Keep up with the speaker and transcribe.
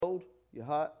You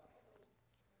hot?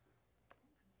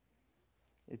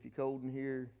 If you're cold in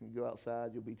here, you go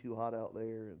outside, you'll be too hot out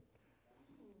there. And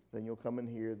then you'll come in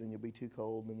here, then you'll be too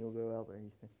cold, then you'll go out there.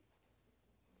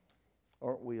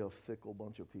 Aren't we a fickle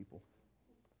bunch of people?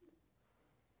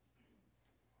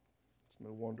 It's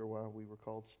no wonder why we were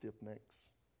called stiff necks.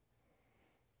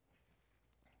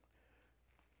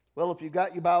 Well, if you've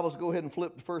got your Bibles, go ahead and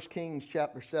flip to 1 Kings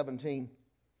chapter 17.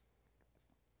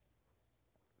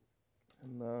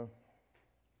 And I'm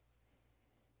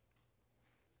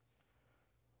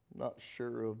not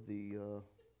sure of the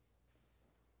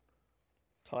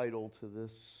title to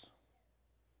this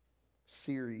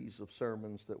series of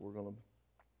sermons that we're going to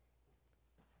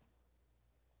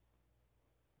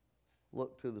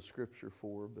look to the Scripture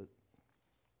for, but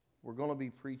we're going to be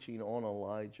preaching on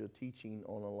Elijah, teaching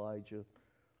on Elijah,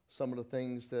 some of the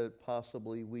things that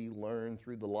possibly we learned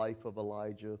through the life of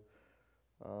Elijah,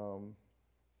 some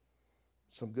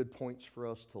good points for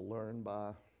us to learn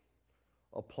by,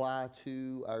 apply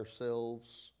to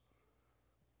ourselves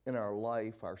in our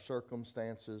life, our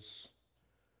circumstances.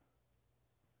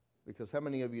 Because how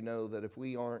many of you know that if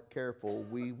we aren't careful,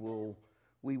 we will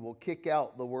kick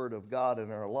out the Word of God in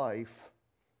our life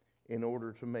in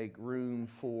order to make room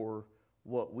for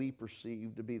what we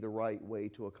perceive to be the right way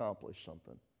to accomplish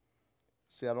something.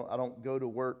 See, I don't go to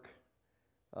work,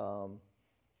 and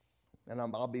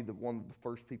I'll be one of the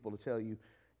first people to tell you,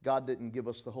 God didn't give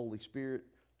us the Holy Spirit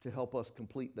to help us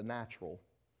complete the natural.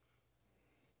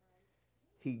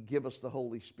 He gave us the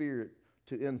Holy Spirit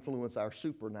to influence our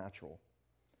supernatural.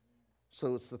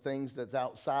 So it's the things that's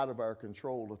outside of our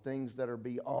control, the things that are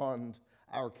beyond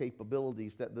our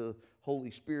capabilities that the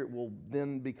Holy Spirit will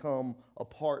then become a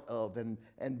part of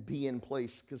and be in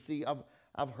place. Because see,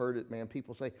 I've heard it, man.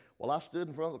 People say, well, I stood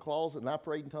in front of the closet and I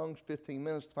prayed in tongues 15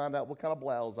 minutes to find out what kind of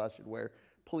blouse I should wear.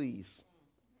 Please.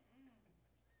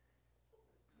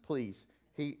 Please.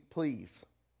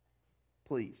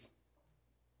 Please.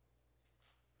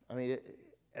 I mean,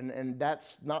 and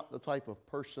that's not the type of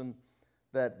person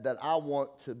that I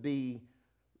want to be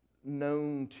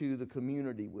known to the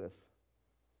community with.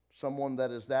 Someone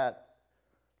that is that,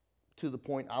 to the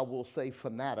point I will say,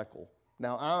 fanatical.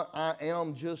 Now, I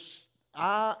am just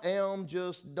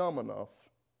dumb enough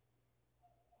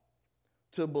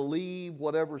to believe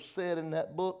whatever's said in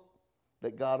that book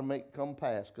that God will make come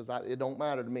pass, because it don't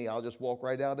matter to me. I'll just walk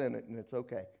right out in it, and it's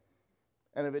okay.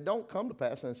 And if it don't come to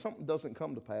pass, and if something doesn't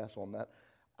come to pass on that,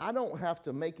 I don't have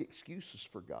to make excuses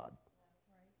for God.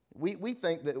 We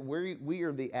think that we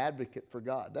are the advocate for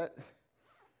God.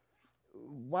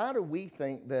 Why do we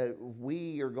think that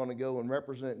we are going to go and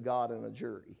represent God in a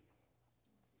jury?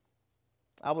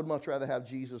 I would much rather have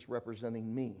Jesus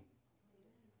representing me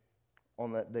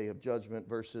on that day of judgment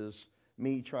versus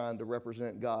me trying to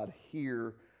represent God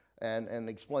here and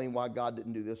explain why God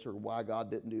didn't do this or why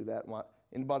God didn't do that.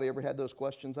 Anybody ever had those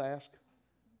questions asked?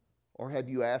 Or have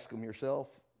you asked them yourself?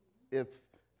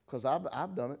 Because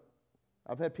I've done it.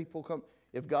 I've had people come,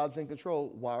 if God's in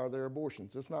control, why are there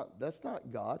abortions? That's not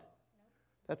God.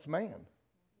 That's man.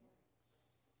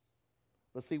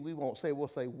 But see, we'll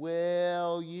say,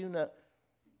 well, you know.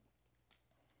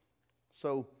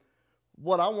 So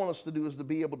what I want us to do is to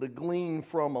be able to glean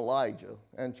from Elijah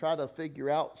and try to figure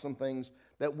out some things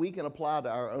that we can apply to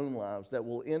our own lives that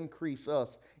will increase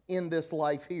us in this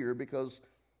life here, because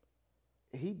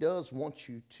he does want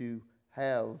you to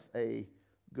have a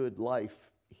good life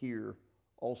here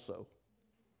also.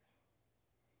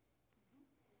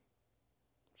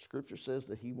 Scripture says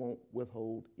that he won't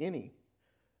withhold any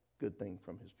good thing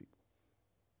from his people.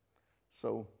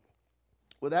 So,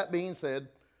 with that being said,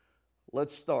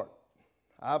 let's start.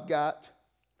 I've got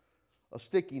a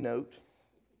sticky note,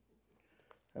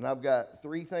 and I've got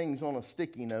 3 things on a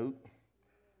sticky note,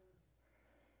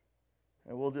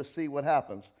 and we'll just see what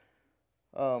happens.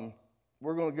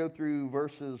 We're going to go through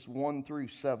verses 1 through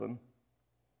 7.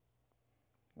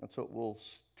 That's what we'll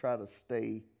try to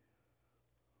stay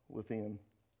within.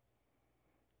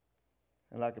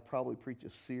 And I could probably preach a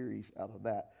series out of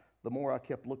that. The more I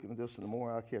kept looking at this and the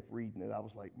more I kept reading it, I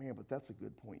was like, man, but that's a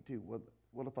good point too.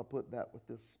 What if I put that with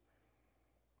this?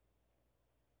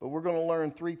 But we're going to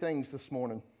learn 3 things this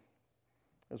morning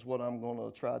is what I'm going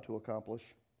to try to accomplish.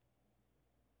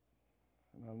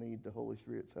 And I need the Holy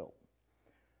Spirit's help.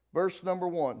 Verse number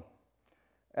 1.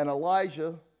 And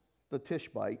Elijah the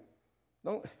Tishbite.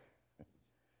 Well,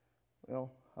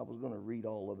 I was going to read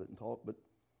all of it and talk, but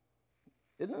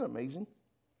isn't it amazing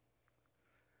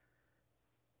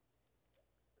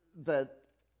that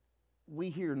we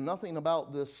hear nothing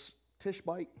about this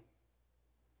Tishbite,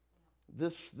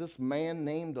 this man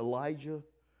named Elijah?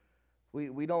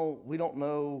 We don't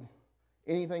know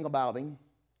anything about him.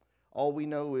 All we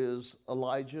know is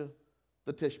Elijah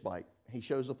the Tishbite. He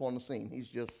shows up on the scene. He's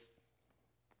just...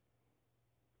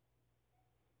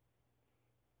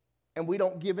 And we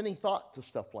don't give any thought to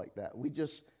stuff like that.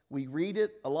 We read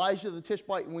it, Elijah the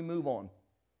Tishbite, and we move on.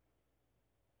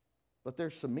 But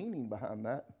there's some meaning behind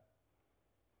that.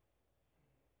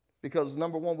 Because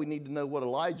number one, we need to know what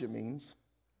Elijah means.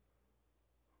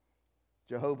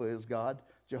 Jehovah is God.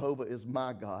 Jehovah is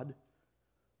my God.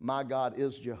 My God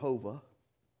is Jehovah.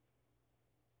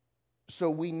 So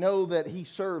we know that he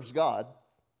serves God.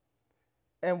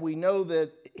 And we know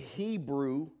that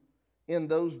Hebrew, in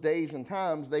those days and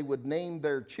times, they would name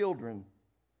their children.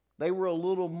 They were a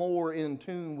little more in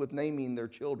tune with naming their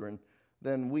children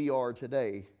than we are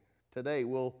today. Today,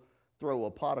 we'll throw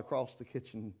a pot across the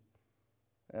kitchen,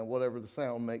 and whatever the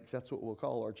sound makes, that's what we'll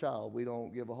call our child. We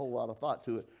don't give a whole lot of thought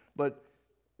to it. But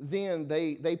then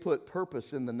they put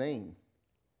purpose in the name.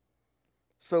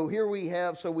 So here we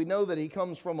know that he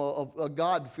comes from a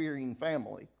God-fearing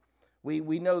family.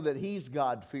 We know that he's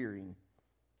God-fearing.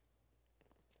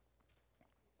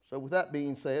 So with that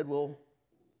being said, we'll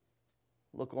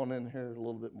look on in here a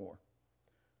little bit more.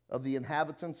 Of the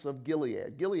inhabitants of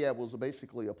Gilead. Gilead was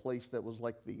basically a place that was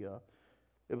like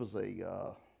it was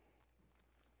a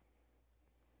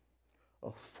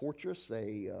fortress,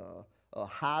 a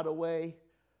hideaway,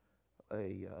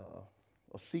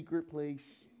 a secret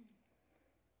place.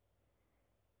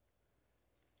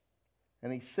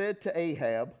 And he said to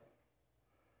Ahab,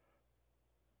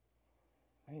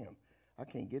 man, I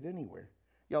can't get anywhere.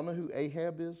 Y'all know who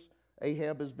Ahab is?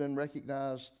 Ahab has been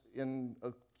recognized in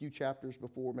a few chapters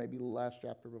before, maybe the last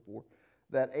chapter before,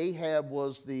 that Ahab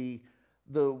was the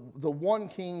one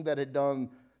king that had done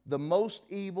the most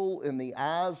evil in the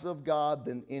eyes of God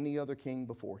than any other king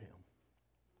before him.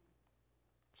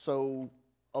 So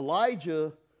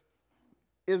Elijah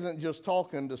isn't just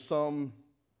talking to some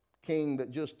king that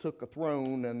just took a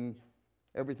throne and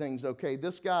everything's okay.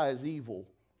 This guy is evil.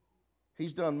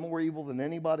 He's done more evil than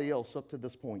anybody else up to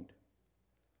this point.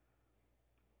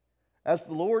 As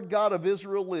the Lord God of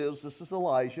Israel lives, this is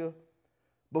Elijah,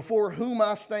 before whom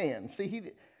I stand.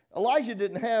 See, Elijah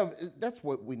didn't have, that's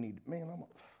what we need. Man,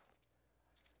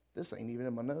 this ain't even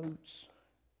in my notes.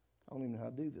 I don't even know how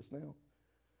to do this now.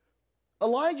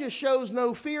 Elijah shows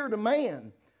no fear to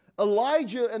man.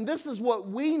 Elijah, and this is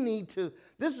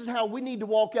how we need to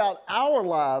walk out our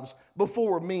lives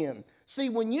before men. See,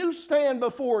 when you stand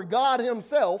before God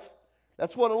himself,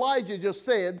 that's what Elijah just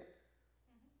said.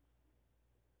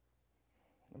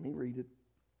 Let me read it.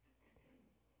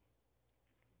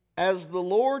 As the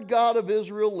Lord God of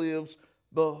Israel lives,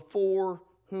 before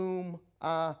whom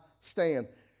I stand.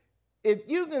 If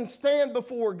you can stand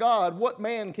before God, what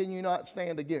man can you not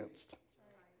stand against?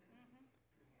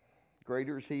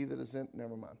 Greater is he that is in,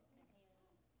 never mind.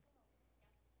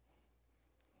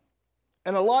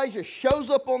 And Elijah shows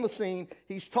up on the scene.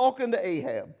 He's talking to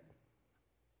Ahab.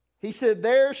 He said,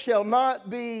 there shall not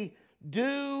be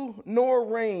dew nor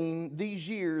rain these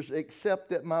years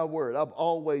except at my word. I've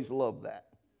always loved that.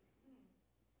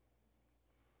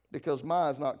 Because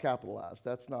mine is not capitalized.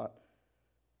 That's not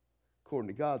according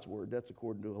to God's word. That's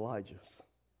according to Elijah's.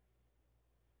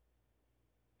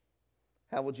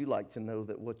 How would you like to know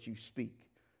that what you speak,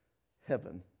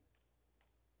 heaven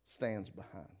stands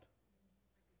behind?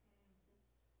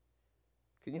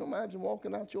 Can you imagine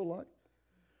walking out your life?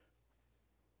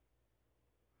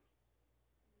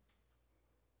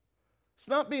 It's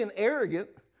not being arrogant,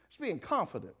 it's being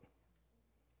confident.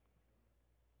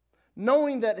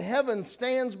 Knowing that heaven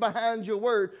stands behind your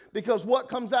word, because what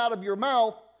comes out of your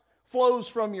mouth flows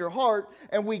from your heart,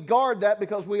 and we guard that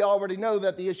because we already know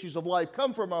that the issues of life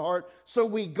come from our heart. So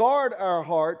we guard our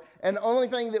heart, and the only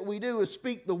thing that we do is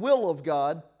speak the will of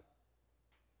God.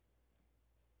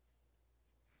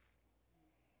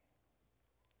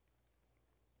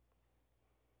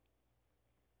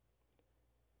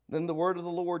 Then the word of the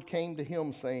Lord came to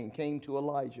him, came to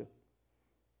Elijah.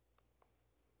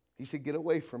 He said, get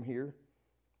away from here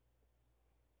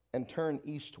and turn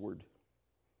eastward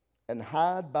and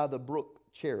hide by the brook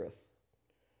Cherith,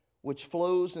 which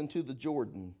flows into the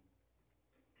Jordan.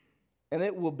 And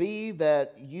it will be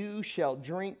that you shall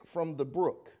drink from the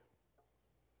brook.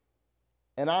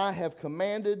 And I have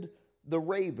commanded the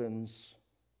ravens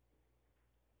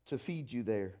to feed you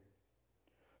there.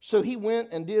 So he went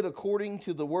and did according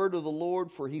to the word of the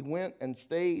Lord, for he went and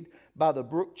stayed by the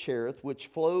brook Cherith, which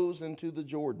flows into the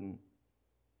Jordan.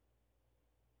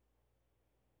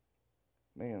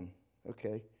 Man,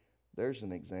 okay, there's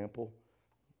an example.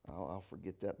 I'll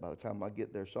forget that by the time I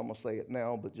get there, so I'm going to say it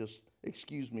now, but just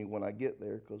excuse me when I get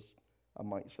there, because I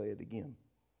might say it again.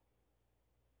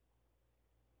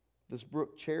 This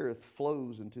brook Cherith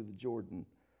flows into the Jordan.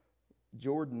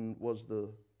 Jordan was the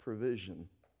provision.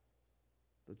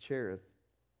 The Cherith,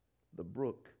 the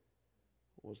brook,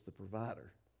 was the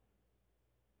provider.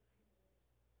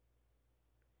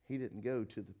 He didn't go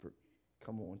to the...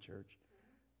 Come on, church.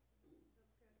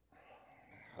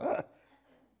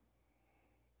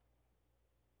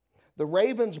 The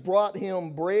ravens brought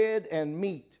him bread and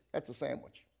meat. That's a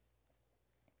sandwich.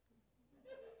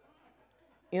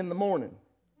 In the morning.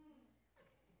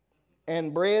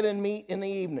 And bread and meat in the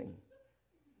evening.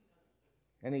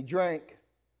 And he drank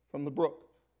from the brook.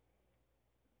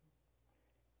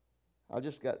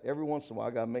 Every once in a while,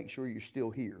 I got to make sure you're still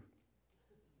here.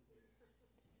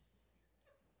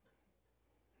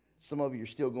 Some of you are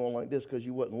still going like this because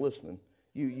you wasn't listening.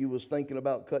 You was thinking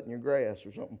about cutting your grass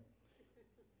or something.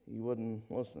 You wasn't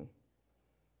listening.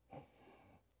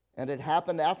 And it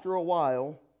happened after a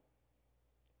while.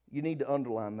 You need to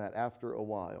underline that, after a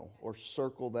while, or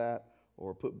circle that,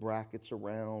 or put brackets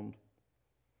around.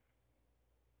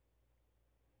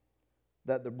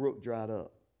 That the brook dried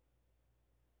up.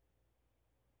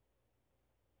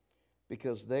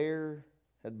 Because there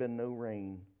had been no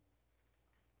rain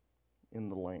in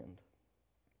the land.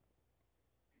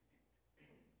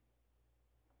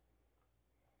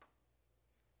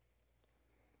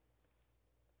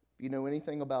 If you know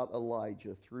anything about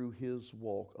Elijah, through his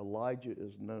walk, Elijah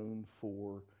is known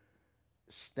for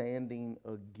standing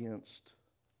against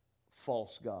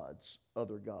false gods,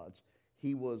 other gods.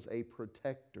 He was a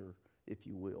protector, if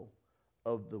you will,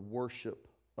 of the worship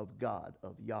of God,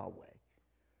 of Yahweh.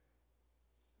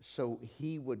 So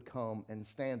he would come and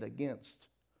stand against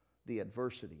the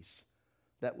adversities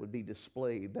that would be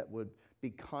displayed, that would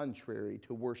be contrary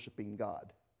to worshiping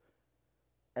God.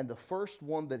 And the first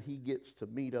one that he gets to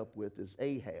meet up with is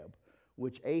Ahab,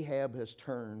 which Ahab has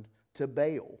turned to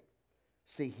Baal.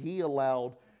 See, he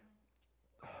allowed,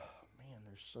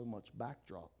 there's so much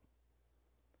backdrop.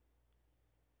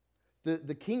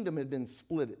 The kingdom had been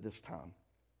split at this time.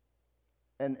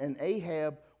 And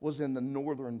Ahab was in the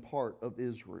northern part of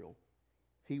Israel.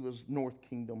 He was north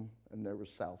kingdom and there was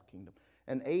south kingdom.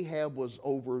 And Ahab was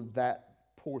over that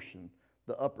portion,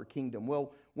 the upper kingdom.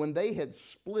 Well, when they had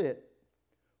split,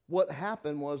 what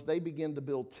happened was they began to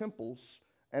build temples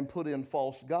and put in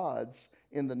false gods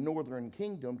in the northern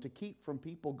kingdom to keep from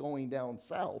people going down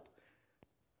south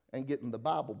and getting the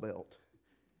Bible Belt.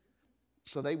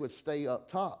 So they would stay up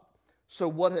top. So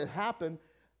what had happened,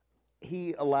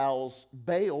 he allows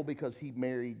Baal, because he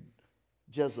married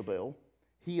Jezebel,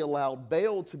 he allowed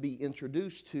Baal to be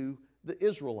introduced to the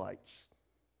Israelites,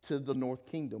 to the north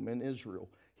kingdom in Israel.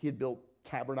 He had built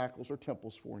tabernacles or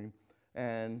temples for him,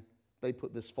 and they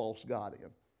put this false god in.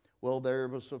 Well, there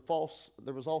was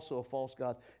also a false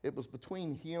god. It was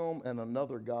between him and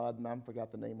another god, and I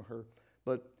forgot the name of her.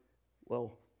 But,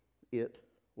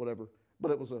 whatever.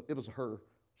 But it was a her,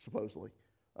 supposedly.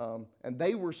 And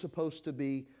they were supposed to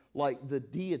be like the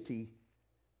deity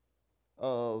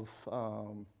of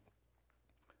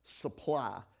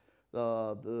supply,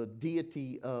 the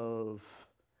deity of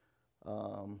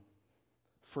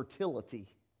fertility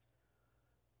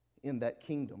in that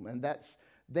kingdom. And that's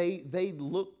they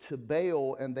looked to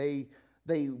Baal, and they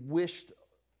wished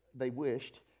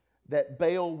that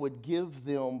Baal would give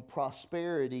them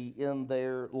prosperity in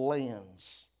their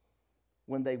lands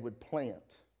when they would plant.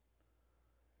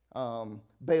 Baal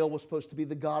was supposed to be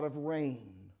the god of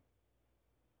rain.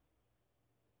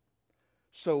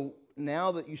 So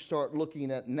now that you start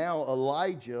looking at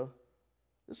Elijah,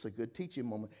 this is a good teaching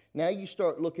moment. Now you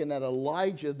start looking at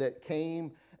Elijah that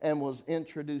came and was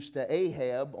introduced to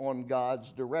Ahab on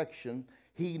God's direction.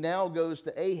 He now goes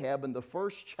to Ahab, and the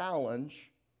first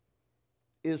challenge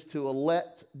is to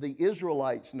let the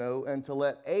Israelites know, and to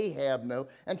let Ahab know,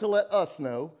 and to let us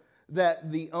know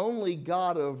that the only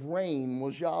God of rain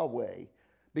was Yahweh.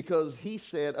 Because he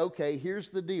said, okay,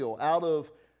 here's the deal. Out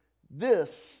of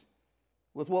this,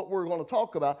 with what we're going to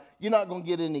talk about, you're not going to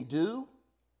get any dew,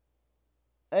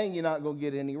 and you're not going to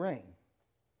get any rain.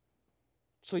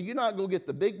 So you're not going to get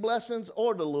the big blessings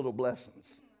or the little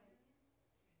blessings.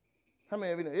 How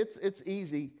many of you know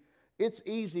it's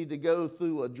easy to go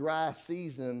through a dry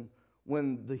season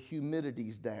when the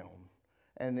humidity's down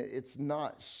and it's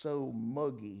not so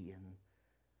muggy, and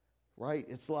right?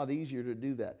 It's a lot easier to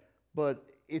do that. But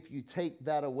if you take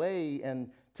that away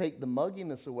and take the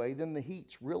mugginess away, then the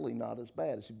heat's really not as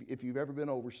bad. If you've ever been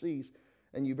overseas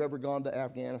and you've ever gone to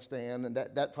Afghanistan and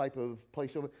that type of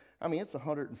place over, I mean, it's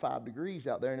 105 degrees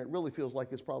out there, and it really feels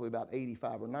like it's probably about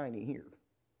 85 or 90 here.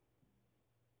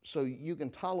 So you can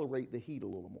tolerate the heat a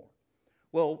little more.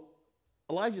 Well,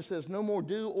 Elijah says, no more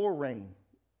dew or rain.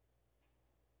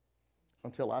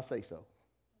 until I say so.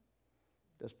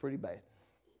 That's pretty bad.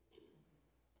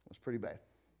 That's pretty bad.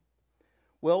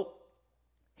 Well,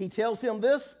 he tells him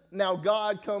this. Now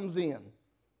God comes in.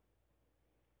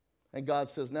 And God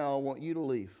says, now I want you to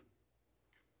leave.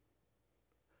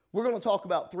 We're going to talk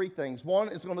about three things. One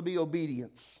is going to be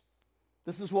obedience.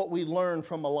 This is what we learn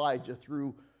from Elijah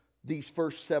through these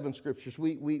first 7 scriptures.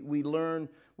 We learn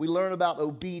about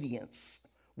obedience.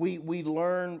 We're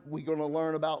going to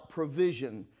learn about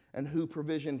provision and who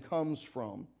provision comes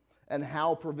from and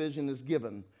how provision is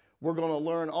given. We're going to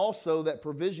learn also that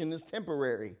provision is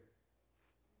temporary,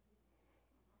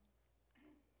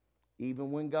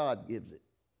 even when God gives it.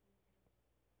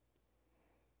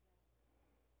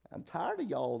 I'm tired of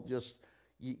y'all just,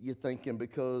 you're thinking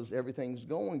because everything's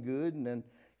going good, and then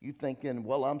you thinking,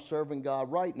 well, I'm serving God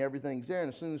right and everything's there,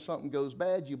 and as soon as something goes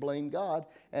bad, you blame God,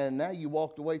 and now you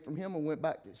walked away from him and went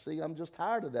back to, see, I'm just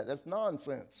tired of that. That's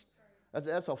nonsense.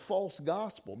 That's a false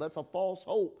gospel. That's a false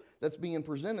hope that's being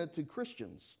presented to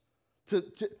Christians.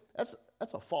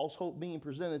 That's a false hope being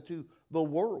presented to the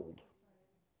world.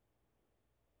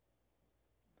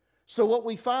 So what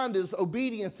we find is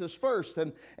obedience is first,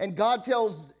 and God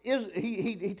tells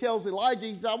he tells Elijah,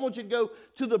 he says, I want you to go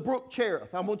to the brook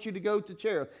Cherith. I want you to go to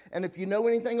Cherith. And if you know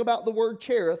anything about the word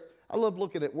Cherith, I love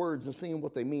looking at words and seeing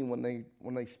what they mean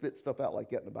when they spit stuff out like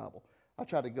that in the Bible. I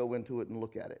try to go into it and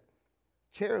look at it.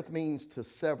 Cherith means to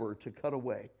sever, to cut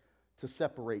away, to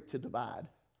separate, to divide.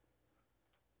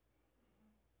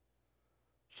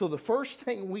 So the first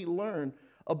thing we learn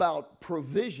about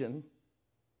provision.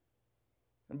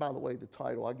 And by the way, the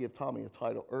title, I give Tommy a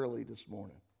title early this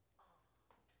morning.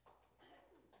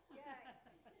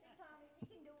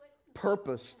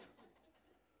 Purposed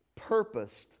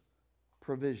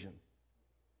provision.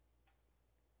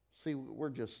 See,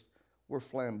 we're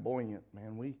flamboyant,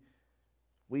 man.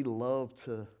 We love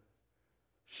to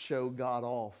show God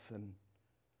off. And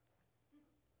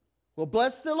well,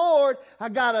 bless the Lord, I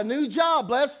got a new job.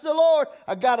 Bless the Lord,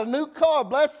 I got a new car.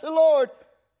 Bless the Lord.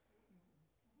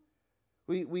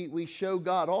 We show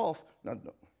God off. No,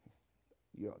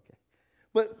 you're okay.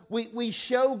 But we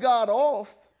show God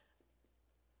off,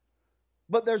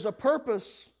 but there's a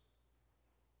purpose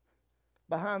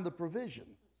behind the provision.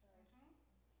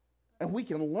 And we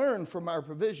can learn from our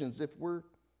provisions if we're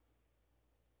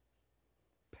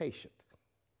patient.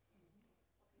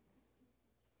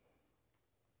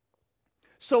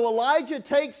 So Elijah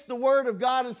takes the word of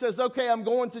God and says, okay, I'm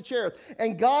going to Cherith.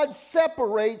 And God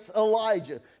separates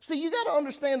Elijah. See, you got to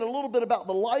understand a little bit about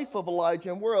the life of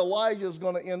Elijah and where Elijah is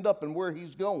going to end up and where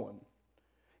he's going.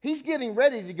 He's getting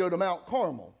ready to go to Mount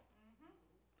Carmel.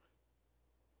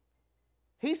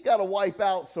 He's got to wipe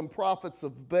out some prophets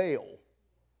of Baal.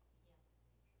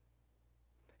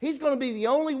 He's going to be the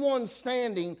only one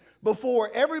standing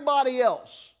before everybody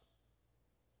else.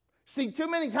 See, too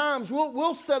many times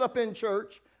we'll set up in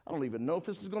church. I don't even know if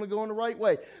this is going to go in the right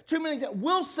way. Too many times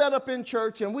we'll set up in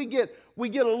church and we get a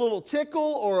little tickle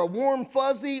or a warm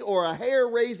fuzzy or a hair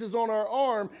raises on our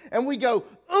arm and we go,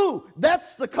 ooh,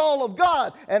 that's the call of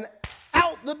God. And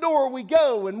out the door we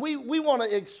go, and we want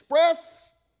to express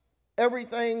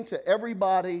everything to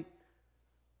everybody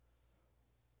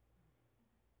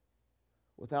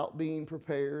without being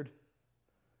prepared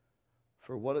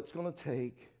for what it's going to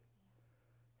take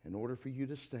in order for you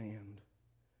to stand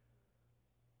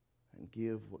and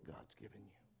give what God's given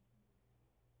you.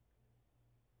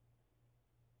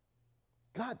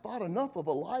 God thought enough of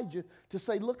Elijah to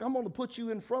say, look, I'm going to put you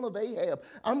in front of Ahab.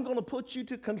 I'm going to put you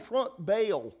to confront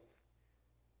Baal.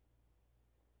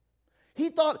 He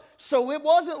thought, so it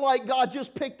wasn't like God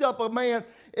just picked up a man.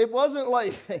 It wasn't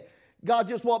like God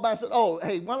just walked by and said, oh,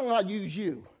 hey, why don't I use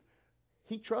you?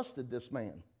 He trusted this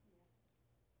man.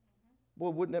 Boy,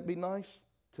 wouldn't that be nice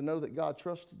to know that God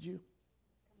trusted you?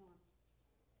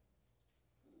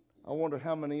 I wonder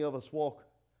how many of us walk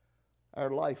our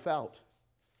life out.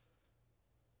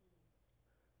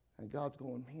 And God's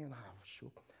going, man,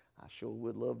 I sure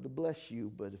would love to bless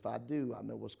you, but if I do, I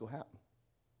know what's going to happen.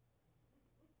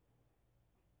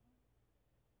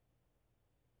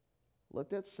 Let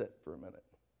that sit for a minute.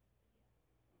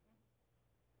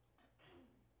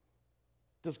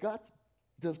 Does God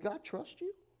trust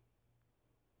you?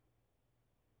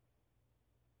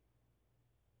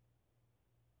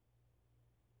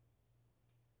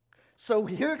 So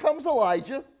here comes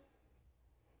Elijah.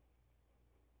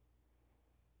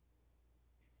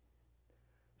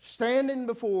 Standing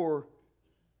before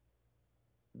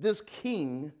this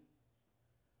king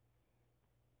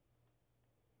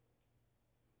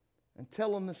and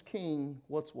telling this king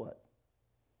what's what.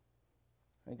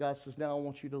 And God says, now I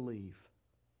want you to leave.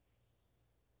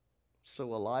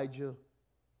 So Elijah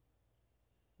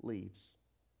leaves.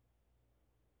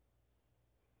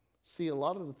 See, a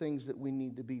lot of the things that we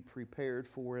need to be prepared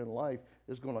for in life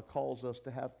is going to cause us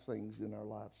to have things in our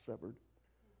lives severed.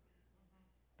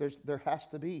 There has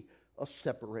to be a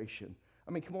separation.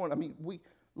 I mean, come on. I mean,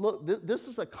 look, this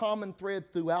is a common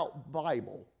thread throughout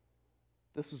Bible.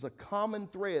 This is a common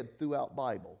thread throughout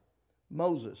Bible.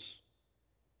 Moses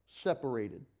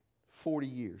separated 40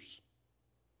 years.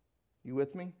 You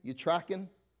with me? You tracking?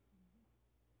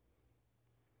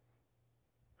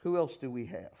 Who else do we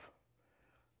have?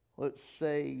 Let's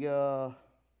say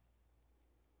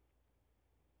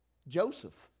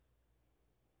Joseph.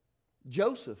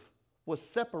 Joseph was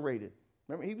separated.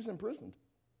 Remember, he was imprisoned.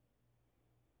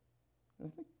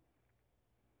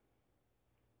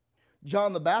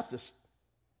 John the Baptist.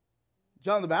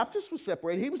 John the Baptist was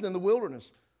separated. He was in the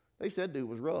wilderness. They said dude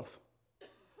was rough.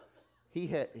 He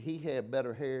had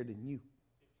better hair than you.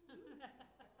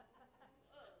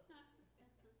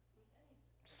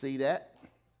 See that?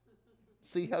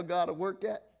 See how God will work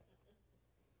that?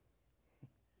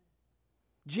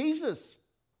 Jesus.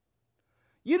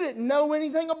 You didn't know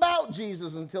anything about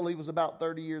Jesus until he was about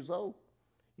 30 years old.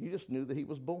 You just knew that he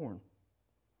was born.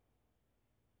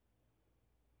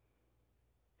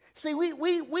 See,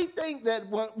 we think that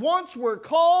once we're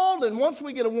called and once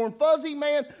we get a warm fuzzy,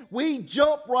 man, we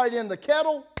jump right in the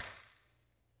kettle.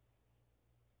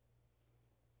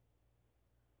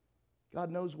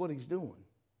 God knows what he's doing.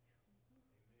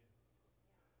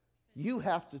 You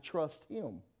have to trust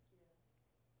him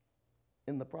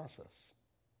in the process.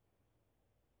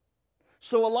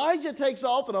 So Elijah takes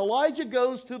off and Elijah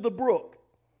goes to the brook.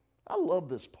 I love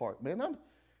this part, man.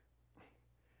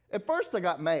 At first I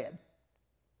got mad.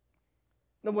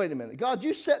 No, wait a minute. God,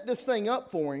 you set this thing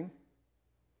up for him,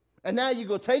 and now you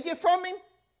go take it from him?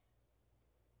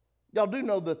 Y'all do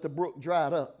know that the brook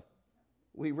dried up.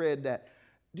 We read that.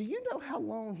 Do you know how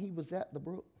long he was at the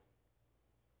brook?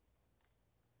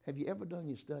 Have you ever done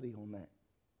your study on that?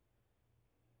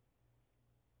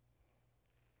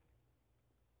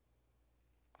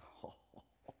 Oh,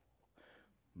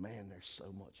 man, there's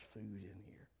so much food in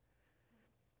here.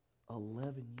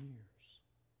 11 years.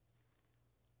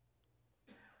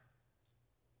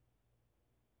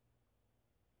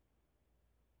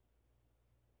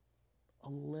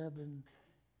 11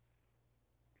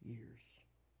 years.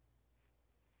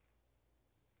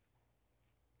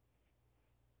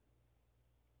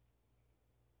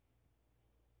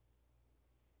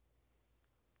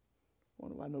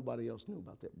 Wonder why nobody else knew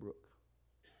about that brook.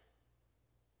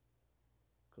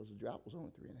 Because the drought was only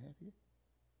 3.5 years.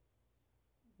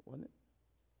 Wasn't it?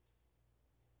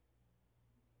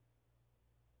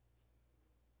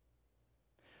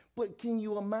 But can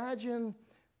you imagine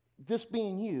this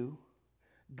being you?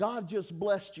 God just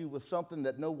blessed you with something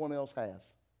that no one else has.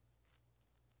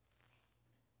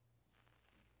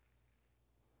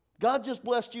 God just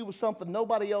blessed you with something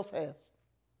nobody else has.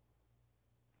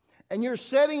 And you're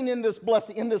sitting in this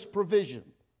blessing, in this provision.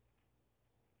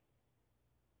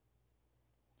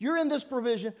 You're in this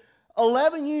provision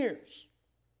 11 years.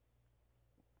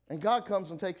 And God comes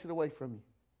and takes it away from you.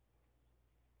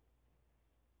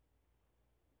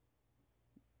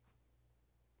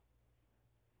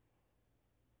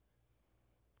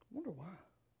 I wonder why.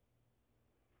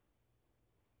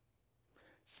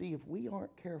 See, if we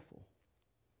aren't careful,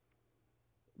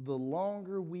 the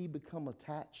longer we become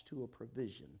attached to a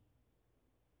provision,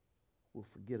 we'll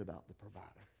forget about the provider.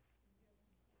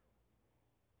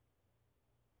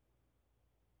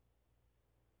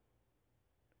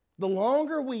 The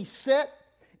longer we sit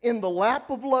in the lap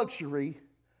of luxury,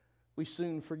 we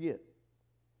soon forget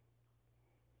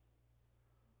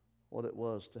what it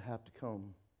was to have to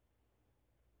come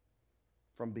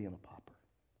from being a pauper,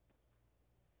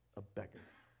 a beggar.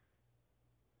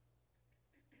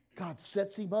 God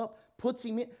sets him up, puts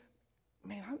him in.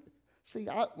 Man,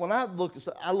 when I look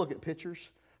at pictures.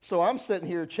 So I'm sitting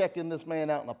here checking this man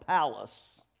out in a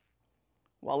palace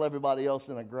while everybody else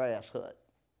in a grass hut.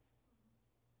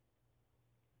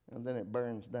 And then it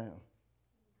burns down.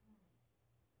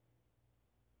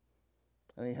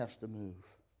 And he has to move.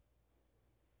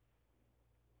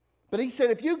 But he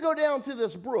said, if you go down to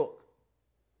this brook,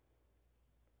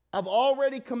 I've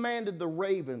already commanded the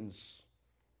ravens.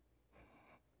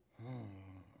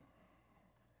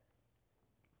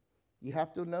 You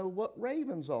have to know what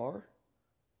ravens are.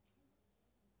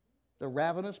 They're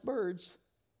ravenous birds.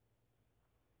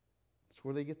 That's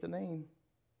where they get the name.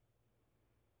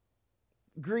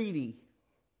 Greedy.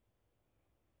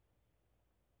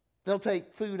 They'll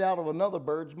take food out of another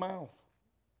bird's mouth.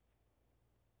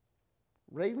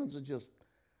 Ravens are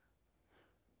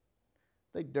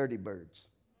they're dirty birds.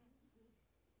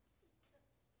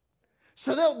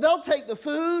 So they'll take the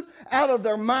food out of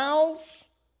their mouths.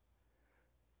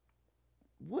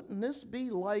 Wouldn't this be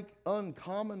like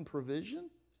uncommon provision?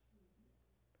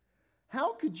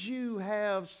 How could you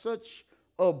have such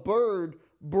a bird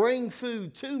bring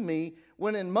food to me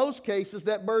when in most cases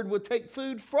that bird would take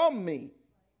food from me?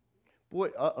 Boy,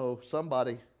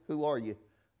 somebody, who are you?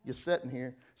 You're sitting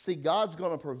here. See, God's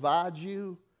going to provide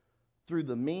you through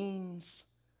the means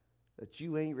that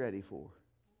you ain't ready for.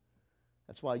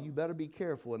 That's why you better be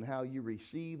careful in how you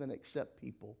receive and accept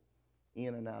people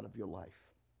in and out of your life.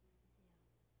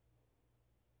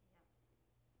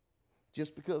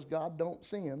 Just because God don't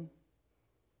sin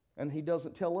and he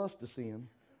doesn't tell us to sin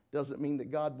doesn't mean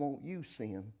that God won't use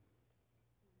sin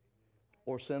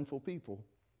or sinful people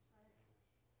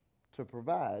to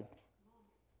provide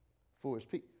for his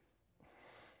people.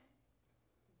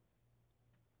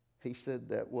 He said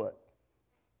that what?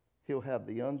 He'll have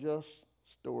the unjust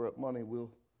store up money.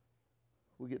 We'll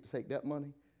get to take that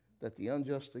money that the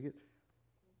unjust to get.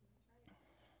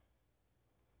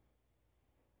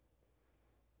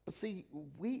 But see,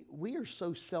 we are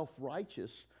so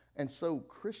self-righteous and so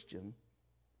Christian.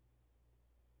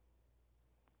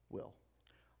 Well,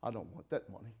 I don't want that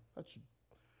money.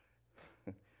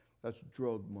 That's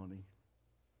drug money.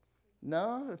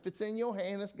 No, if it's in your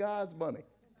hand, it's God's money.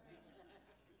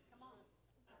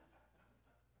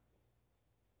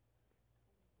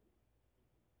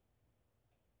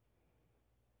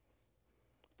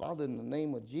 Father, in the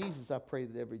name of Jesus, I pray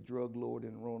that every drug lord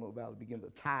in Roanoke Valley begin to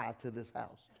tithe to this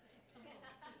house.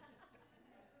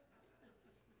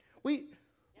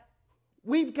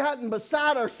 We've gotten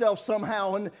beside ourselves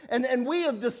somehow, and we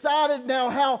have decided now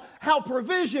how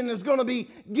provision is going to be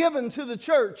given to the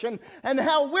church, and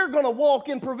how we're going to walk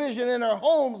in provision in our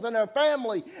homes and our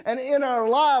family and in our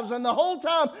lives. And the whole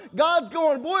time, God's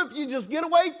going, boy, if you just get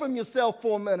away from yourself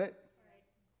for a minute.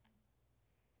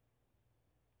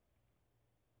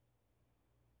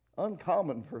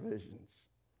 Uncommon provisions.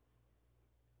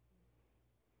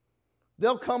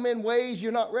 They'll come in ways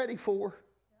you're not ready for.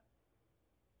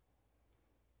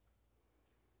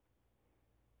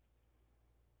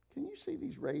 Can you see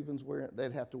these ravens wearing?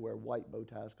 They'd have to wear white bow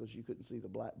ties because you couldn't see the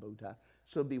black bow tie.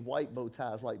 So it'd be white bow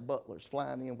ties like butlers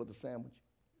flying in with a sandwich.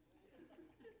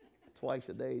 Twice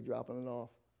a day dropping it off.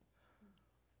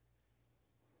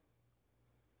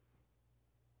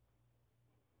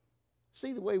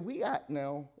 See, the way we act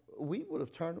now, we would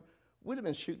have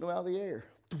been shooting them out of the air.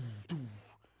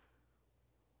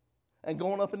 And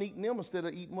going up and eating them instead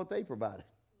of eating what they provided.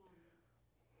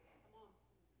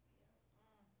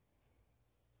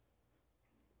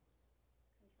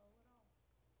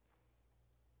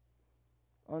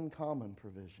 Uncommon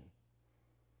provision.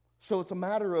 So it's a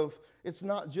matter of, it's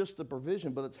not just the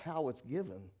provision, but it's how it's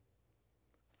given.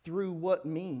 Through what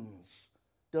means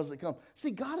does it come? See,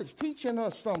 God is teaching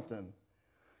us something.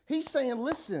 He's saying,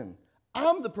 listen,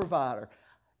 I'm the provider.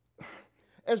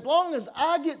 As long as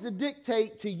I get to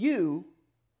dictate to you,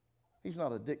 he's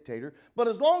not a dictator, but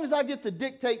as long as I get to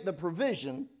dictate the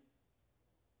provision,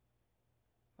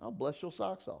 I'll bless your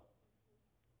socks off.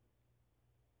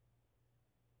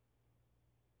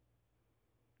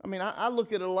 I mean, I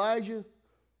look at Elijah,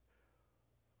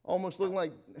 almost looking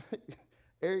like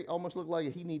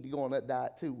he need to go on that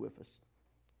diet too with us.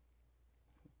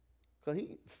 Because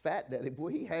he fat daddy, boy,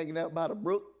 he hanging out by the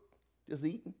brook, just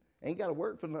eating. Ain't got to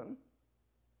work for nothing.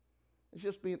 It's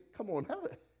just being, come on,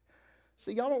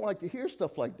 see, y'all don't like to hear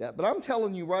stuff like that, but I'm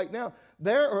telling you right now,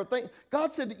 there are things,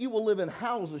 God said that you will live in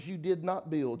houses you did not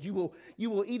build. You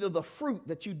will eat of the fruit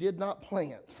that you did not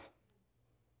plant.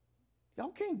 Y'all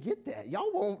can't get that.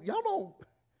 Y'all don't.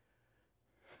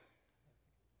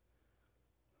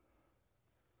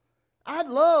 I'd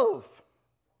love.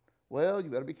 Well, you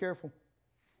better be careful.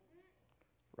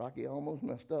 Rocky almost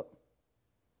messed up.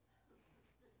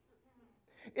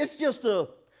 It's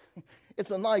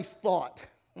a nice thought.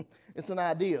 It's an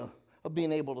idea of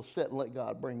being able to sit and let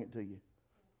God bring it to you.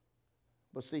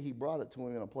 But see, he brought it to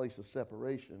him in a place of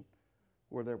separation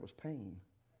where there was pain.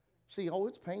 See,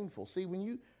 it's painful. See, when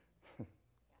you...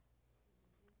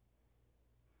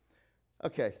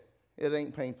 Okay, it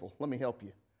ain't painful. Let me help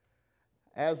you.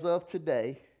 As of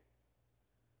today,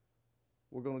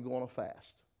 we're going to go on a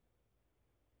fast.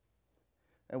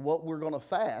 And what we're going to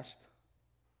fast,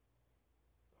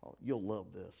 you'll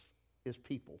love this, is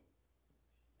people.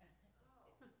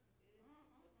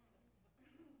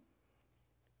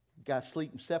 Guys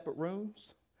sleep in separate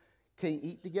rooms, can't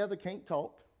eat together, can't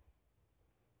talk.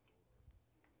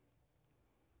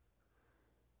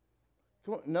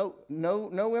 Come on,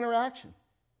 no interaction.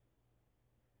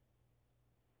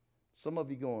 Some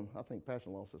of you going, I think Pastor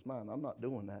lost his mind. I'm not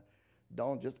doing that.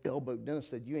 Dawn just elbowed Dennis,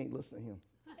 said, you ain't listening to him.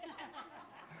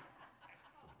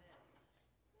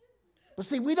 But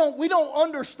see, we don't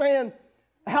understand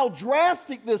how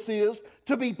drastic this is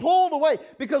to be pulled away.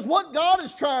 Because what God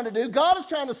is trying to do, God is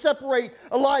trying to separate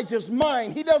Elijah's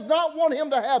mind. He does not want him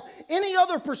to have any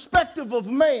other perspective of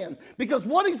man. Because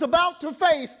what he's about to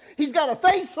face, he's got to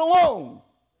face alone.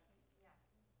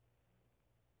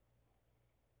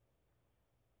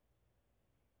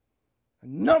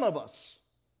 And none of us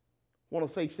want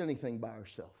to face anything by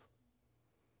ourselves.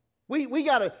 We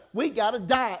gotta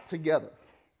die together.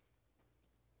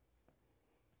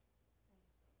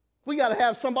 We got to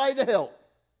have somebody to help.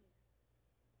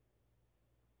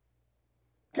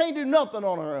 Can't do nothing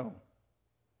on our own.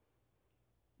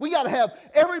 We got to have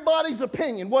everybody's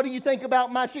opinion. What do you think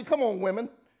about my shoes? Come on, women.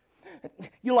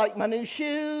 You like my new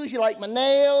shoes? You like my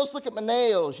nails? Look at my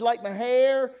nails. You like my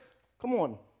hair? Come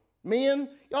on. Men,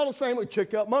 y'all the same way.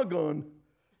 Check out my gun.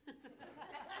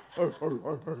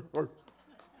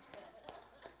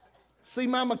 See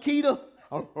my Makita?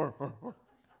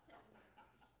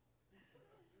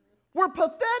 We're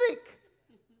pathetic.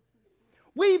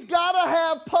 We've got to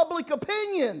have public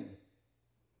opinion.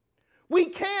 We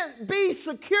can't be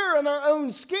secure in our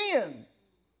own skin.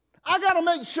 I got to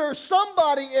make sure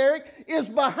somebody, Eric, is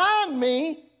behind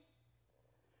me.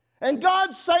 And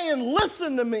God's saying,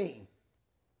 listen to me.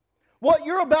 What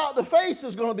you're about to face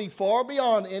is going to be far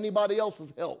beyond anybody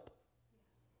else's help.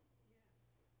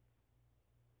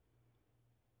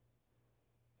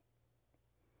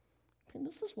 And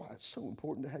this is why it's so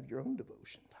important to have your own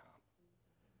devotion time.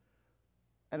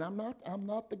 And I'm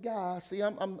not the guy. See,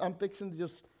 I'm fixing to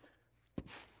just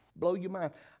blow your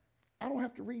mind. I don't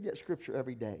have to read that scripture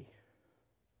every day.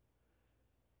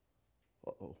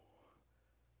 Uh-oh.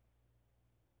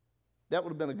 That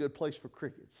would have been a good place for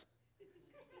crickets.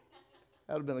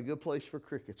 That would have been a good place for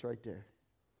crickets right there.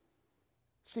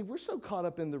 See, we're so caught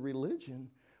up in the religion,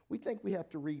 we think we have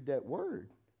to read that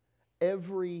word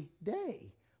every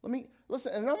day.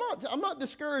 Listen, and I'm not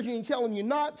discouraging you, telling you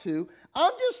not to.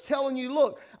 I'm just telling you,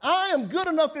 look, I am good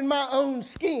enough in my own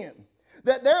skin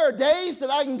that there are days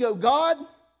that I can go, God,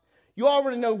 you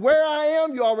already know where I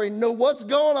am. You already know what's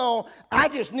going on. I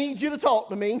just need you to talk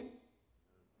to me.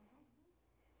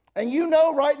 And you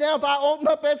know right now, if I open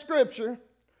up that scripture,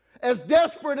 as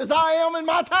desperate as I am in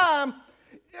my time,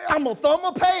 I'm going to thumb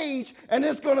a page and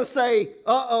it's going to say,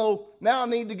 uh-oh, now I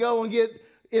need to go and get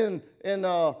in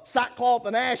sackcloth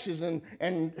and ashes, and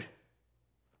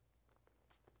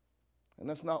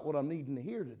that's not what I'm needing to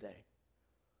hear today.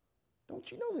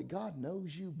 Don't you know that God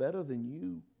knows you better than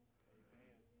you?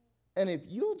 And if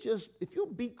you'll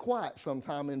be quiet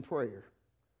sometime in prayer.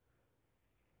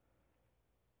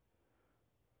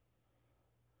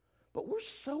 But we're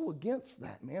so against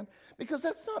that, man, because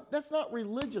that's not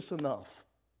religious enough.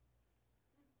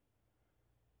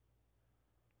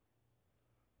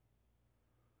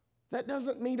 That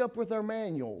doesn't meet up with our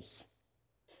manuals.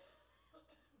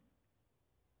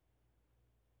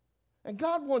 And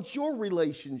God wants your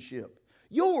relationship.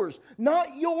 Yours,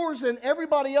 not yours and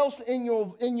everybody else in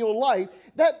your life.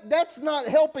 That's not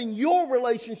helping your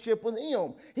relationship with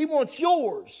Him. He wants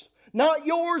yours. Not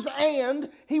yours and,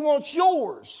 He wants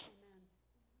yours.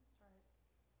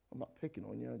 I'm not picking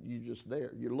on you. You're just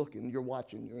there. You're looking, you're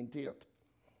watching, you're intent.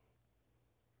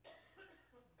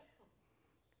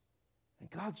 And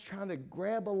God's trying to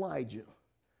grab Elijah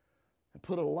and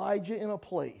put Elijah in a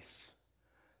place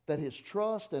that his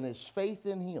trust and his faith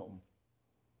in Him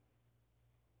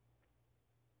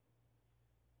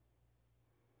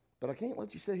but I can't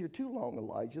let you sit here too long,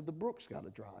 Elijah. The brook's got to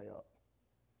dry up.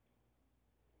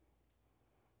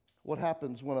 What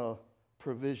happens when a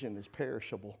provision is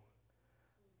perishable?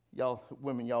 Y'all,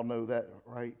 women, y'all know that,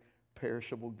 right?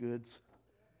 Perishable goods.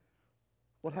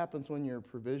 What happens when your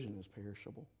provision is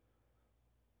perishable?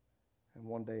 And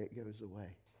one day it goes away.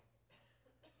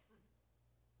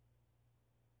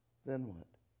 Then what?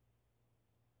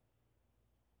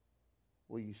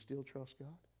 Will you still trust God?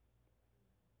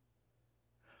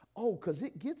 Oh, because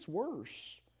it gets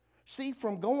worse. See,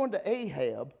 from going to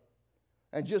Ahab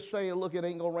and just saying, look, it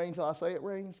ain't going to rain till I say it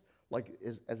rains, like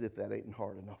as if that ain't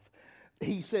hard enough.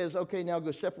 He says, okay, now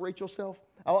go separate yourself.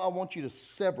 I want you to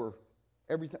sever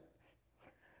everything.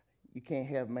 You can't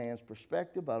have man's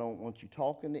perspective. I don't want you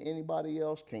talking to anybody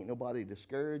else. Can't nobody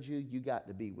discourage you. You got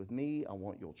to be with me. I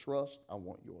want your trust. I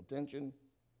want your attention.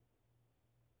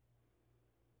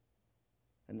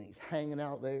 And he's hanging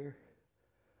out there.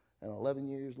 And 11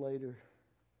 years later,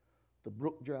 the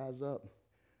brook dries up.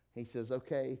 He says,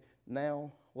 okay,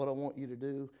 now what I want you to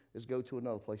do is go to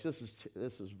another place. This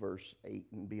is verse 8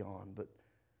 and beyond, but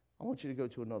I want you to go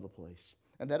to another place.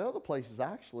 And that other place is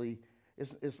actually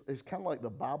It's kind of like the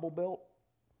Bible Belt,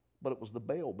 but it was the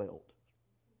Baal Belt.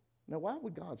 Now, why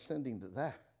would God send him to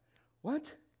that?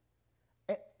 What?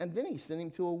 And then he sent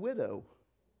him to a widow.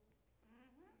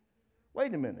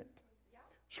 Wait a minute.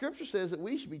 Scripture says that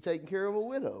we should be taking care of a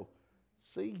widow.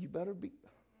 See, you better be.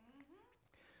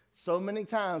 So many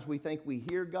times we think we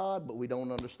hear God, but we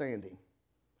don't understand him.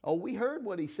 Oh, we heard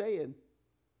what he said.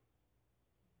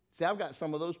 See, I've got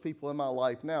some of those people in my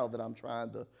life now that I'm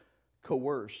trying to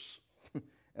coerce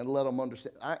and let them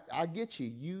understand. I get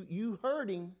you. You heard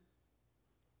him,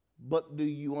 but do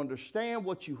you understand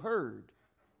what you heard?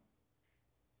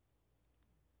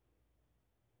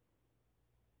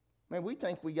 Man, we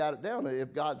think we got it down.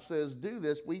 If God says do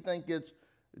this, we think it's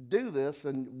do this,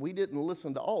 and we didn't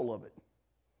listen to all of it.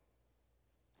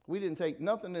 We didn't take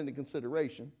nothing into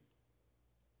consideration.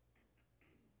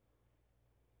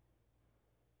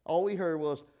 All we heard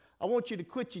was, I want you to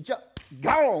quit your job.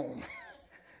 Gone.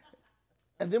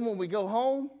 And then when we go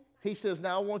home, he says,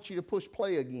 now I want you to push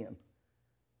play again.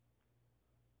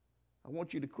 I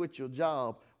want you to quit your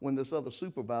job when this other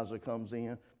supervisor comes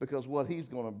in, because what he's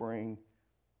going to bring.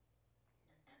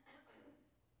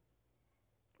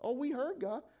 Oh, we heard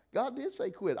God. God did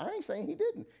say quit. I ain't saying he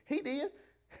didn't. He did.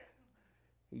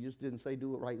 He just didn't say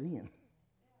do it right then.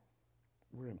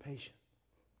 We're impatient.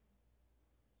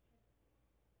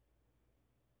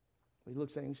 He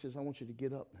looks at him and says, I want you to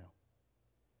get up now.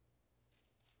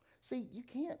 See, you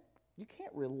can't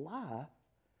rely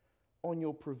on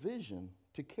your provision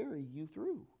to carry you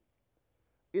through.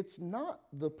 It's not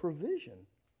the provision.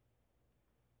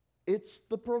 It's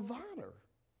the provider.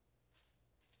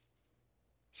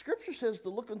 Scripture says to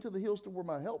look unto the hills to where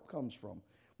my help comes from.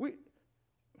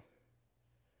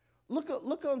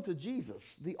 Look unto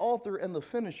Jesus, the author and the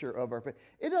finisher of our faith.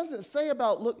 It doesn't say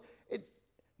about look. It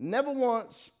never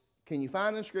once can you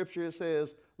find in Scripture it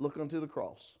says look unto the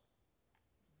cross.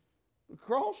 The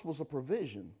cross was a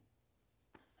provision.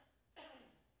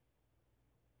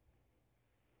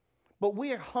 But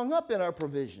we are hung up in our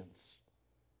provisions.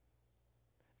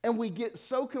 And we get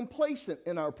so complacent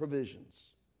in our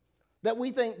provisions that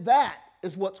we think that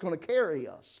is what's going to carry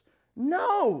us.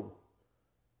 No.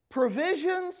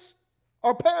 Provisions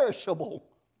are perishable.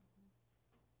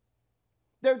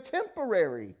 They're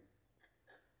temporary.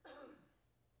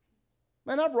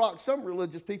 Man, I've rocked some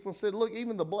religious people and said, look,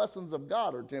 even the blessings of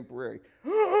God are temporary.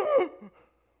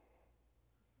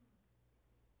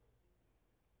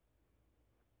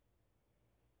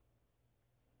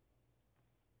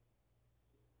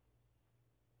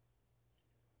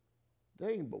 There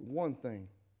ain't but one thing.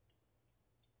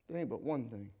 There ain't but one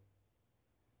thing.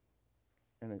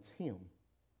 And it's him.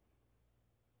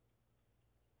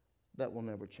 That will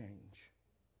never change.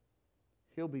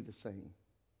 He'll be the same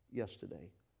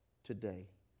yesterday, today,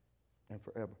 and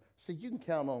forever. See, you can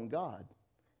count on God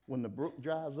when the brook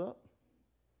dries up,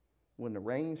 when the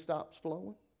rain stops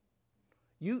flowing.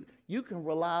 You can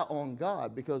rely on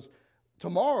God because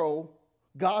tomorrow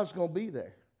God's going to be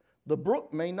there. The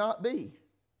brook may not be.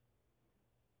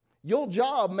 Your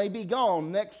job may be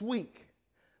gone next week,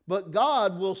 but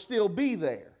God will still be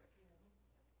there.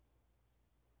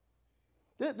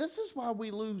 This is why we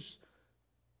lose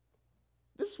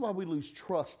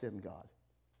trust in God.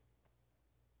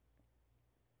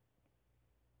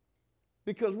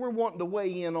 Because we're wanting to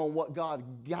weigh in on what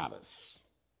God got us.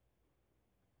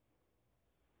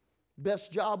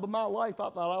 Best job of my life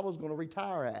I thought I was going to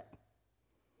retire at.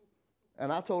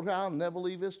 And I told her, I'll never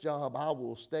leave this job. I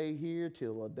will stay here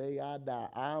till the day I die.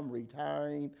 I'm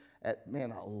retiring at,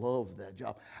 man, I love that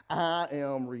job. I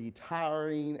am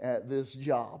retiring at this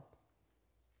job.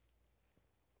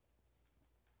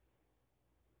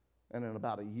 And in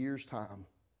about a year's time,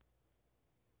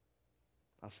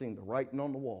 I seen the writing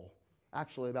on the wall.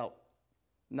 Actually, about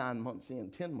 9 months in,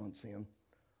 10 months in,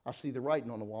 I see the writing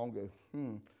on the wall and go,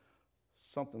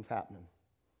 something's happening.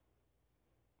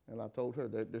 And I told her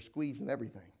they're squeezing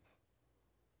everything.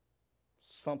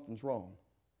 Something's wrong.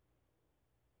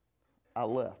 I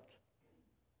left.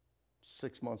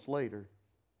 6 months later,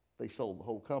 they sold the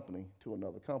whole company to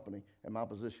another company, and my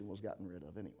position was gotten rid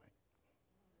of anyway.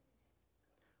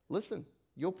 Listen,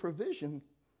 your provision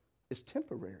is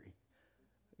temporary.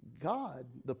 God,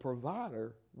 the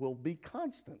provider, will be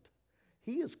constant.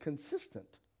 He is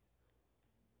consistent.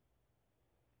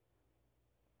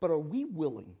 But are we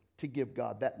willing to give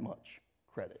God that much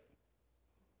credit?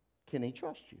 Can he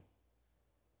trust you?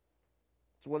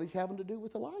 It's what he's having to do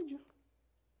with Elijah.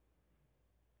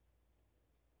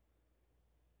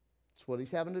 It's what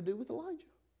he's having to do with Elijah.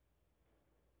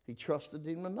 He trusted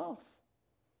him enough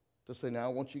to say, now I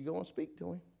want you to go and speak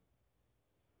to him.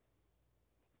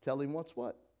 Tell him what's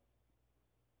what.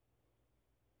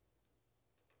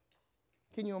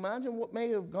 Can you imagine what may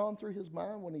have gone through his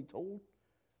mind when he told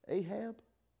Ahab?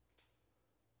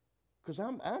 Because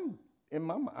I'm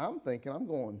thinking, I'm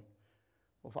going,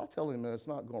 well, if I tell him that it's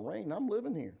not going to rain, I'm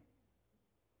living here.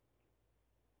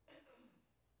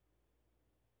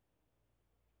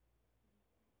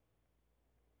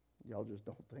 Y'all just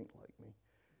don't think like me.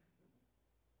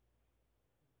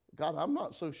 God, I'm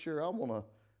not so sure I want to,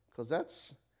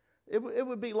 because it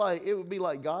would be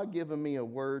like God giving me a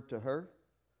word to her,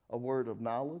 a word of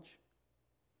knowledge.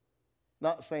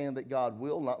 Not saying that God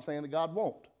will, not saying that God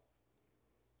won't.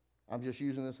 I'm just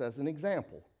using this as an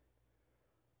example.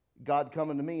 God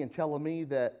coming to me and telling me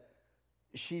that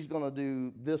she's going to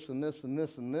do this and this and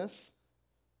this and this,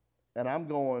 and I'm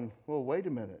going, well, wait a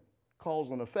minute, cause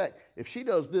and effect. If she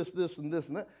does this, this, and this,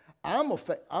 and that,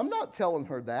 I'm not telling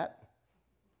her that.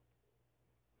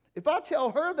 If I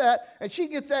tell her that, and she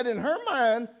gets that in her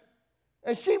mind,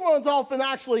 and she runs off and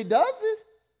actually does it,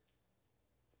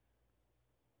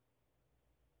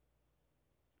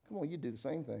 come on, you do the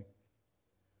same thing.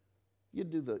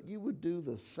 You would do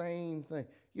the same thing.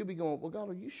 You'd be going, well, God,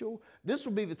 are you sure? This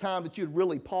would be the time that you'd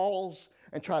really pause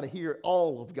and try to hear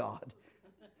all of God.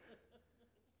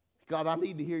 God, I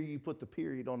need to hear you put the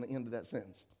period on the end of that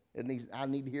sentence. I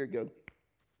need to hear it go.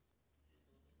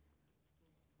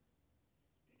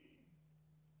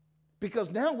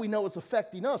 Because now we know it's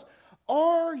affecting us.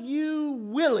 Are you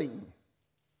willing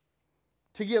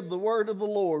to give the word of the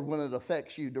Lord when it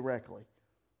affects you directly?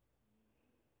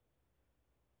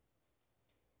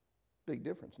 Big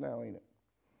difference now, ain't it?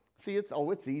 See, it's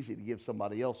easy to give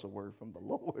somebody else a word from the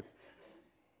Lord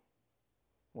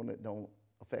when it don't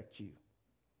affect you.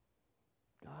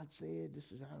 God said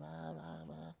this is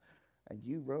and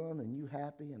you run and you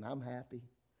happy and I'm happy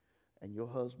and your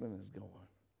husband is going,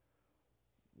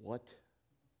 what?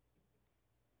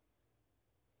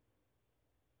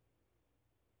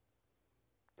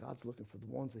 God's looking for the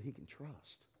ones that he can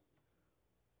trust.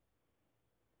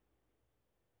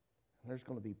 And there's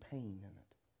going to be pain in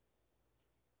it.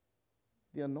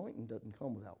 The anointing doesn't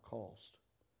come without cost.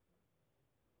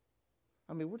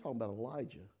 I mean, we're talking about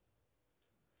Elijah.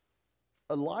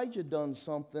 Elijah done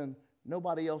something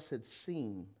nobody else had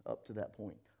seen up to that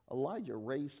point. Elijah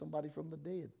raised somebody from the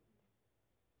dead.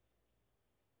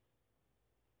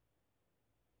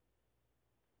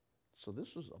 So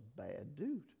this was a bad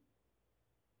dude,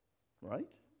 right?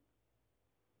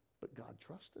 But God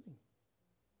trusted him.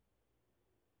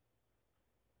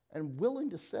 And willing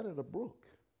to set at a brook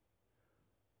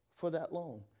for that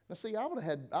long. Now see, I would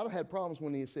have had problems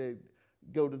when he said,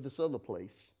 go to this other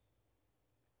place.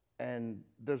 And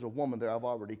there's a woman there I've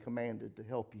already commanded to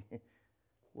help you.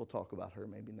 We'll talk about her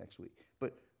maybe next week.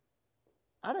 But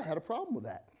I'd have had a problem with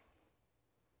that.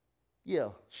 Yeah,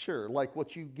 sure. Like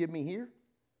what you give me here?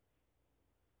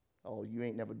 Oh, you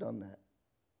ain't never done that.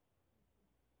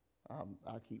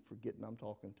 I keep forgetting I'm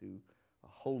talking to a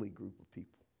holy group of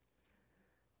people.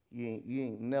 You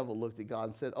ain't never looked at God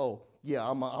and said, oh, yeah,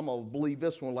 I'm going to believe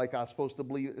this one like I'm supposed to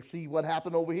believe. See what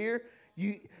happened over here?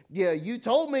 You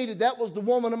told me that was the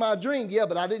woman of my dream. Yeah,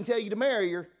 but I didn't tell you to marry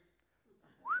her.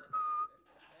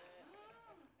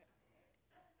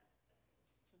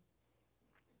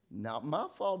 Not my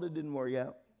fault it didn't work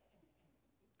out.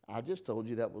 I just told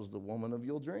you that was the woman of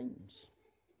your dreams.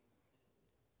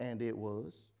 And it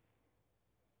was.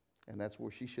 And that's where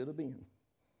she should have been.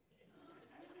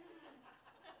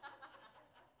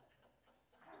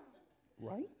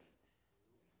 Right?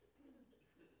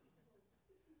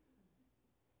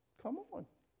 Come on.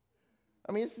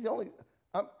 I mean, this is the only,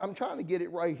 I'm trying to get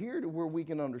it right here to where we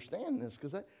can understand this,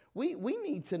 because we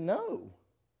need to know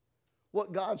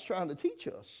what God's trying to teach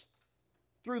us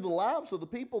through the lives of the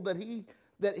people that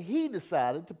he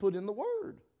decided to put in the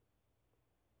Word.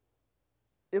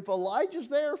 If Elijah's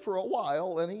there for a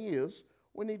while, and he is,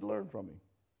 we need to learn from him.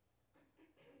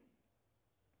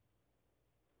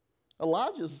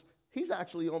 He's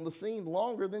actually on the scene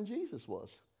longer than Jesus was.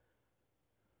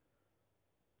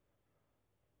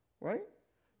 Right?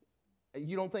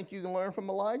 You don't think you can learn from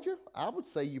Elijah? I would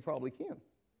say you probably can.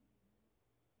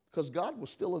 Because God was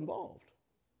still involved.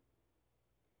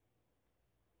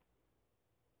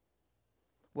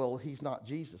 Well, he's not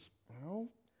Jesus. Well,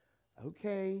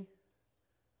 okay,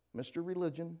 Mr.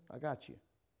 Religion, I got you.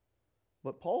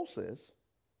 But Paul says,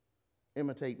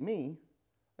 imitate me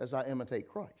as I imitate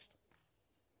Christ.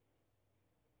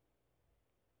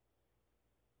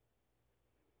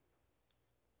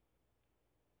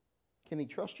 Can he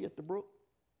trust you at the brook?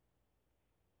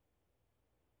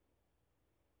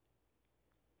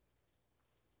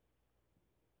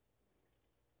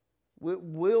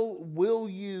 Will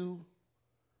you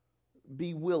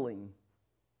be willing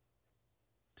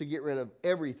to get rid of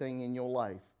everything in your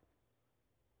life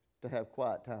to have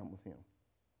quiet time with Him?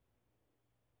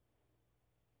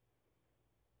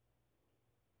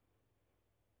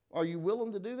 Are you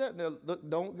willing to do that? Now, look,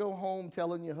 don't go home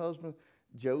telling your husband,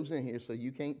 Joe's in here, so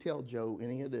you can't tell Joe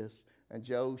any of this. And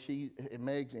Joe,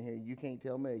 Meg's in here, you can't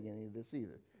tell Meg any of this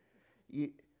either.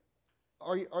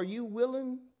 Are you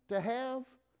willing to have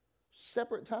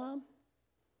separate time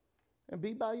and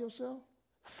be by yourself?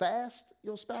 Fast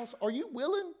your spouse? Are you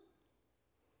willing?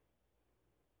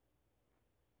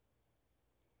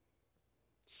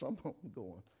 Some of them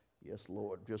going, yes,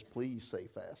 Lord, just please say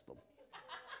fast them.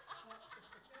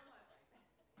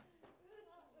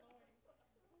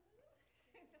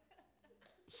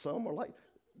 Some are like,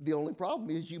 the only problem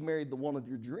is you married the one of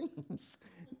your dreams.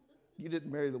 You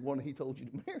didn't marry the one He told you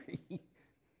to marry.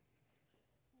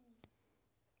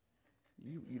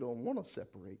 You don't want to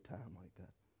separate time like that.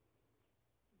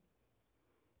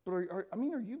 But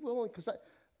are you willing? Because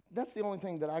that's the only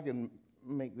thing that I can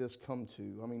make this come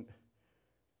to. I mean,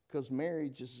 because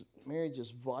marriage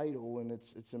is vital, and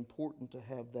it's important to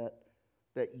have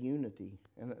that unity,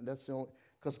 and that's the only.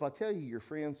 Because if I tell you your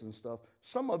friends and stuff,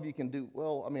 some of you can do,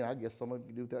 well, I mean, I guess some of you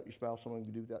can do without your spouse, some of you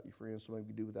can do without your friends, some of you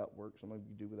can do without work, some of you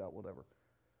can do without whatever.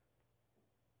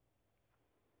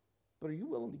 But are you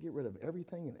willing to get rid of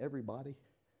everything and everybody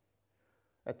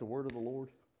at the word of the Lord?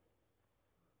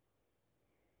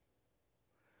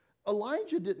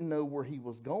 Elijah didn't know where he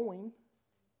was going.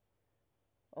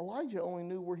 Elijah only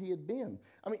knew where he had been.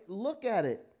 I mean, look at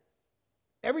it.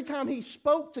 Every time he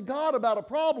spoke to God about a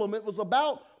problem, it was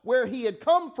about where he had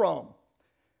come from.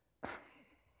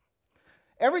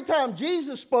 Every time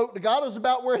Jesus spoke to God, it was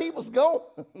about where he was going.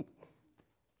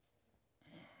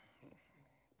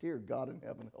 Dear God in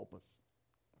heaven, help us.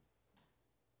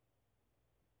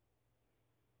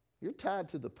 You're tied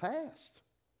to the past.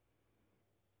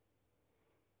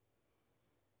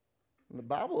 And the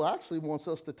Bible actually wants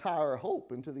us to tie our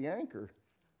hope into the anchor,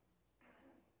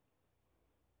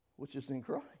 which is in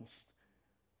Christ.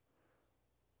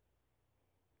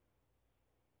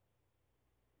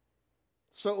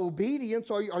 So obedience,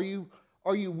 are you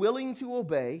willing to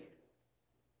obey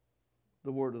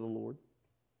the word of the Lord?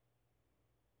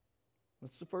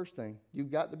 That's the first thing.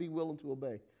 You've got to be willing to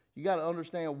obey. You got to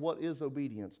understand what is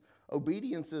obedience.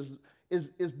 Obedience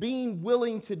is being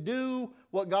willing to do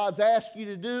what God's asked you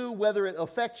to do, whether it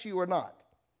affects you or not.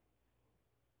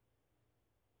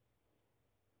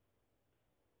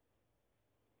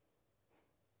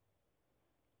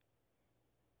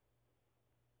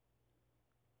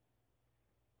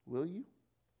 Will you?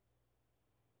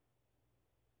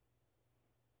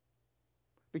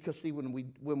 Because see, when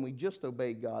we just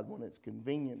obey God when it's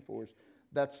convenient for us,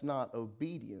 that's not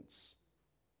obedience.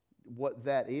 What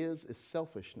that is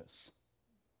selfishness.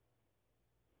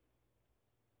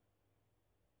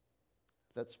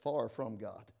 That's far from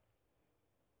God.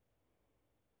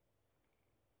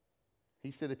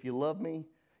 He said, if you love me,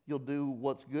 you'll do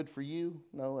what's good for you.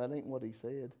 No, that ain't what he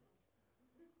said.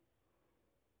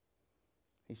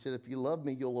 He said, if you love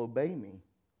me, you'll obey me.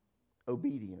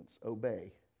 Obedience,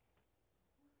 obey.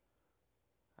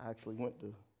 I actually went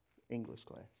to English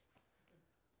class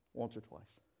once or twice.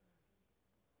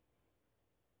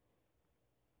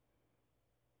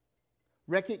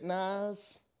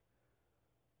 Recognize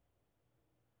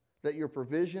that your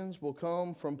provisions will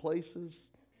come from places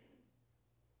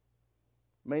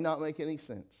may not make any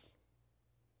sense.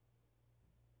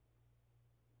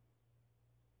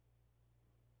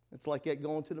 It's like that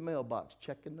going to the mailbox,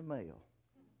 checking the mail.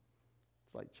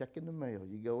 It's like checking the mail.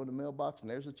 You go in the mailbox and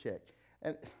there's a check.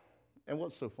 And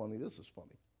what's so funny? This is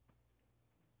funny.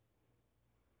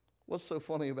 What's so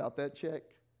funny about that check?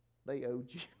 They owed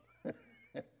you.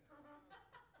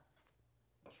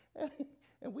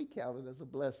 And we count it as a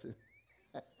blessing.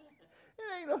 That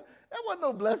wasn't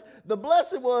no blessing. The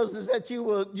blessing is that you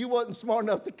wasn't smart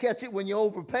enough to catch it when you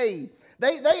overpaid.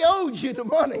 They owed you the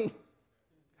money.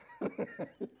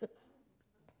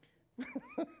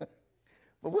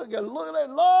 But we're going to look at that.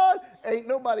 Lord, ain't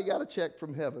nobody got a check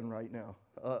from heaven right now.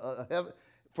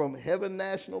 From Heaven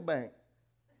National Bank.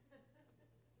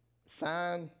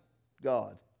 Signed,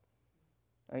 God.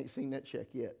 I ain't seen that check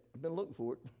yet. I've been looking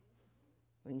for it.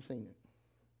 I ain't seen it.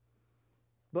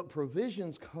 But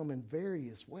provisions come in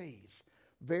various ways,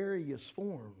 various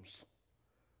forms.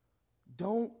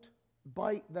 Don't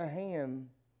bite the hand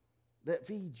that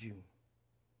feeds you.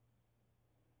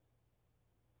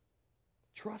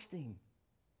 Trust Him.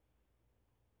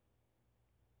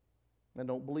 And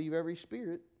don't believe every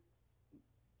spirit.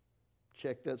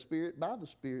 Check that spirit by the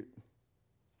Spirit.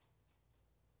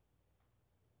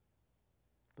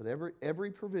 But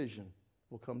every provision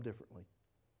will come differently.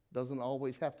 Doesn't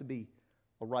always have to be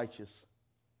a righteous,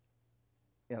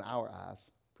 in our eyes,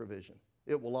 provision.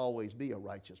 It will always be a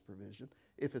righteous provision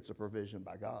if it's a provision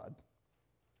by God.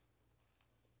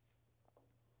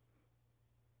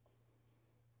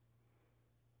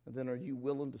 And then are you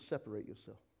willing to separate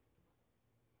yourself?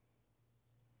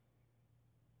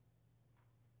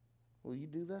 Will you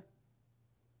do that?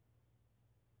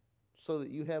 So that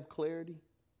you have clarity?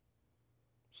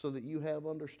 So that you have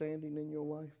understanding in your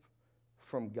life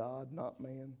from God, not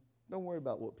man? Don't worry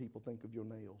about what people think of your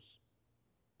nails.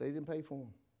 They didn't pay for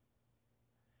them.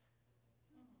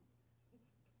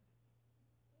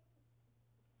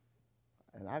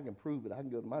 And I can prove it. I can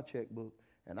go to my checkbook,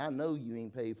 and I know you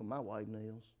ain't paid for my wife's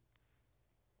nails.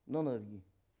 None of you.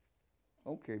 I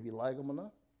don't care if you like them or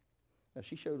not. Now,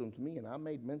 she showed them to me, and I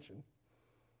made mention.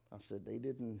 I said, they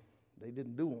didn't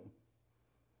do them.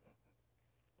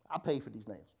 I pay for these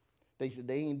nails. They said,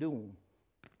 they ain't doing them.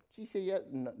 She said, yeah,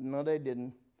 no, they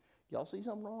didn't. Y'all see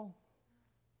something wrong?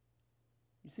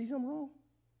 You see something wrong?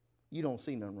 You don't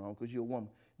see nothing wrong because you're a woman.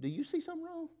 Do you see something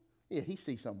wrong? Yeah, he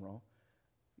sees something wrong.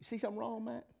 You see something wrong,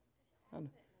 Matt? Leave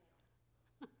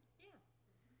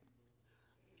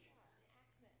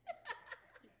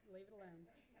it alone.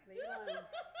 Leave it alone.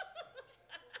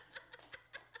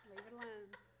 Leave it alone.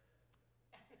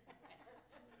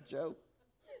 Joe?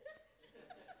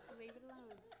 Leave it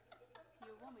alone.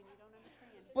 You're a woman. You don't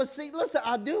understand. But see, listen,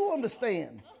 I do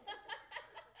understand.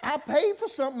 I paid for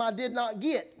something I did not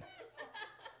get.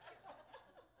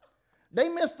 They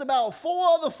missed about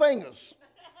 4 other fingers.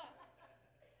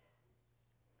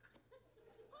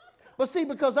 But see,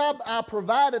 because I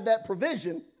provided that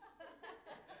provision,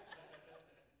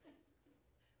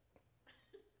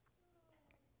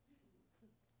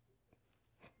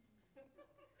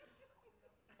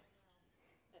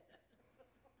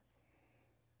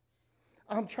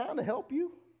 I'm trying to help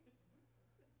you.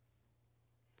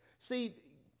 See,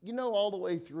 you know, all the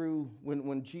way through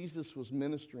when Jesus was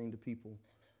ministering to people,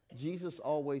 Jesus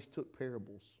always took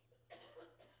parables.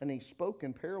 And he spoke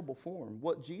in parable form.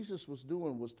 What Jesus was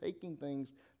doing was taking things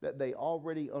that they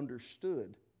already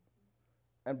understood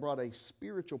and brought a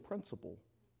spiritual principle,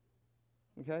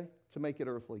 okay, to make it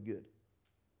earthly good.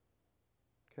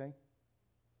 Okay?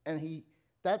 And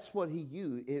that's what he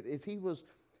used.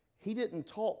 He didn't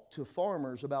talk to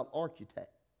farmers about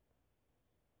architect.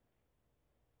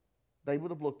 They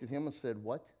would have looked at him and said,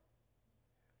 what?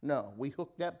 No, we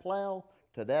hook that plow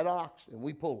to that ox and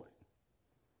we pull it.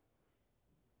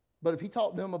 But if he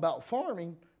talked to them about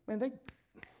farming, man,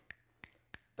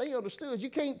 they understood. You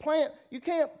can't plant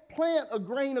a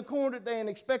grain of corn today and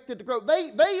expect it to grow.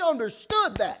 They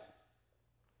understood that.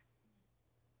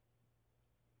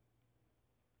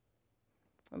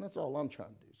 And that's all I'm trying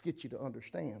to do, is get you to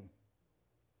understand.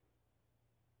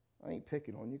 I ain't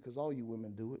picking on you because all you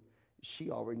women do it.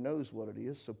 She already knows what it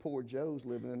is, so poor Joe's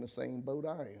living in the same boat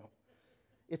I am.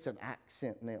 It's an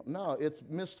accent now. No, it's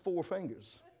missed 4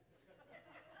 fingers.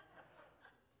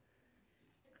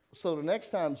 So the next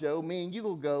time, Joe, me and you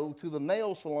will go to the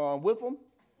nail salon with them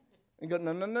and go,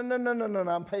 no,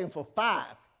 I'm paying for 5.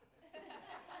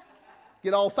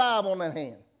 Get all 5 on that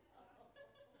hand.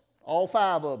 All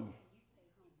 5 of them.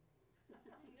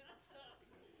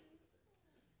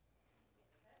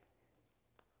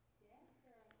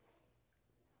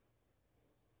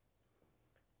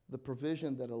 The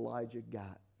provision that Elijah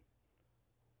got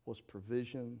was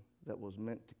provision that was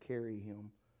meant to carry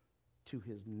him to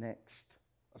his next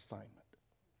assignment.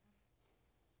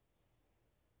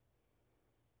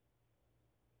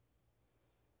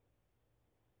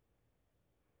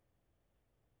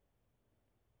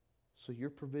 So your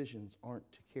provisions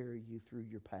aren't to carry you through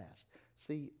your past.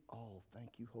 See, oh, thank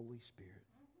you, Holy Spirit.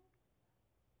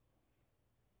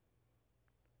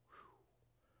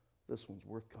 Whew. This one's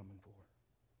worth coming for.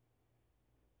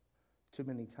 Too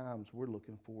many times we're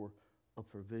looking for a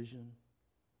provision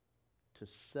to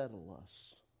settle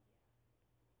us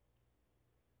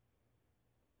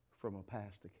from a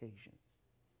past occasion.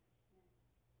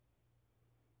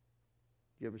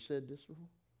 You ever said this before?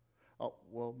 Oh,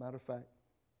 well, matter of fact,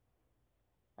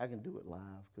 I can do it live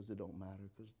because it don't matter,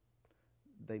 because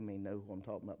they may know who I'm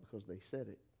talking about because they said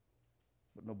it,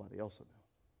 but nobody else will know.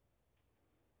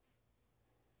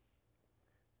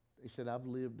 They said, I've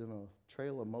lived in a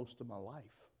trailer most of my life.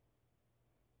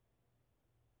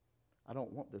 I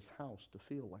don't want this house to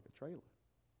feel like a trailer.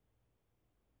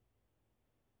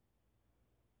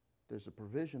 There's a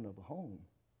provision of a home.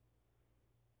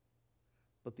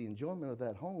 But the enjoyment of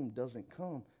that home doesn't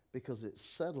come because it's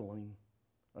settling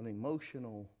an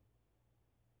emotional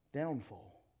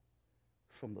downfall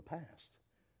from the past.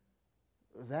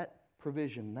 That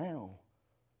provision now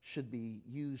should be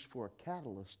used for a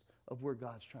catalyst of where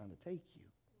God's trying to take you.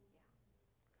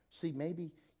 See,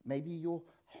 maybe your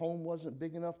home wasn't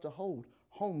big enough to hold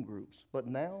home groups, but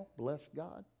now, bless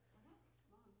God.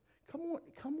 Come on.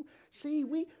 See,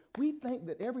 we think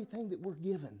that everything that we're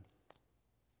given,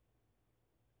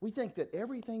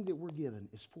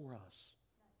 is for us.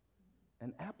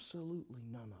 And absolutely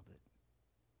none of it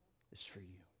is for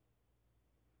you.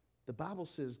 The Bible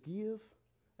says, give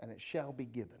and it shall be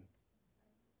given.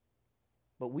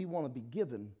 But we want to be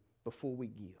given before we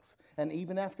give. And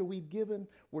even after we've given,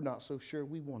 we're not so sure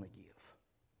we want to give.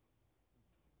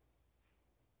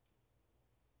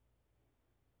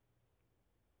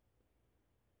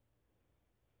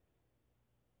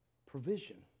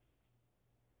 Provision.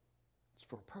 It's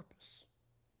for a purpose.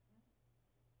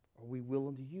 Are we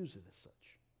willing to use it as such?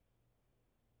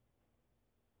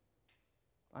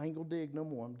 I ain't going to dig no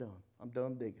more. I'm done. I'm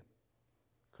done digging.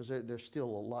 Because there's still a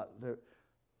lot.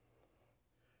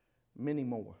 Many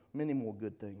more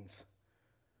good things.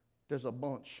 There's a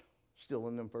bunch still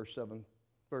in them first 7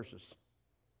 verses.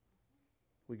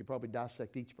 We could probably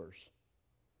dissect each verse.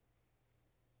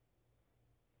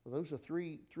 Well, those are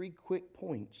three quick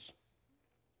points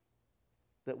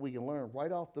that we can learn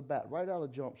right off the bat, right out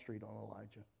of Jump Street on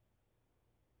Elijah.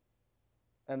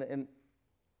 And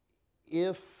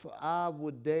if I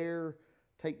would dare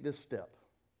take this step,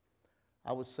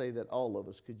 I would say that all of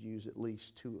us could use at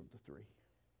least 2 of the 3.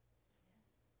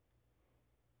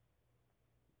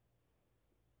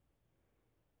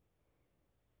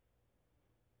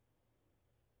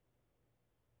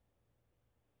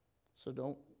 So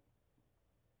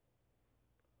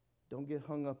don't get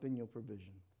hung up in your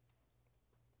provision.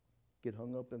 Get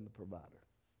hung up in the provider.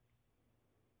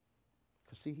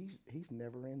 Because see, he's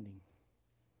never ending.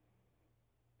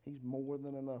 He's more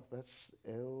than enough. That's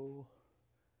El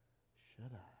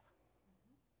Shaddai.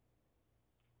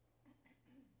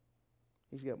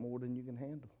 He's got more than you can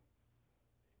handle.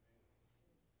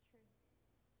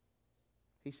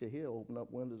 He said he'll open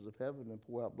up windows of heaven and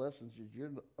pour out blessings that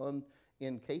you're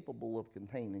incapable of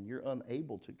containing. You're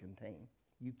unable to contain.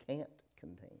 You can't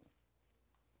contain.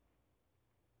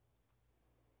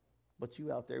 But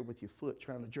you out there with your foot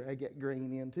trying to drag that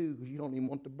grain in too, because you don't even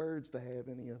want the birds to have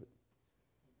any of it.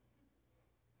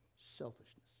 Selfishness.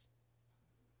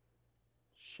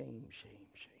 Shame, shame,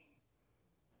 shame.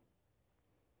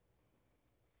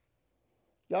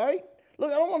 You all right?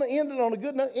 Look, I don't want to end it on a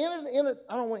good note.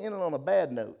 I don't want to end it on a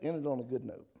bad note. End it on a good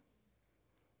note.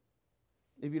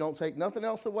 If you don't take nothing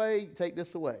else away, take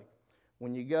this away.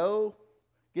 When you go,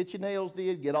 get your nails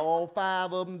did, get all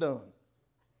 5 of them done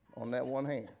on that one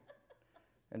hand.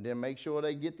 And then make sure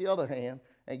they get the other hand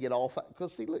and get all 5.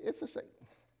 Because see, look, it's the same.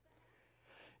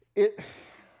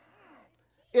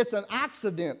 It's an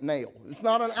accident nail. It's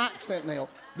not an accent nail.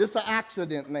 This is an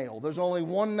accident nail. There's only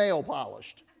one nail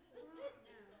polished.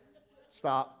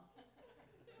 Stop.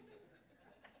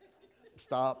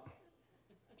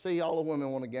 See, all the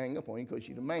women want to gang up on you because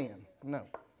you're the man. No.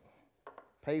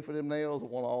 Pay for them nails. I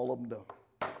want all of them done.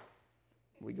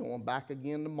 We're going back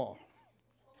again tomorrow.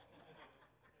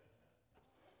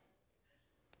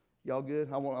 Y'all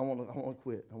good? I want to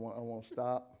quit. I want to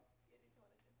stop.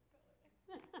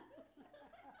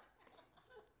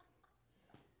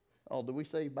 Oh, did we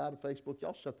say bye to Facebook?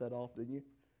 Y'all shut that off, didn't you?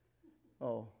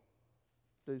 Oh,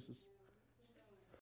 deuces.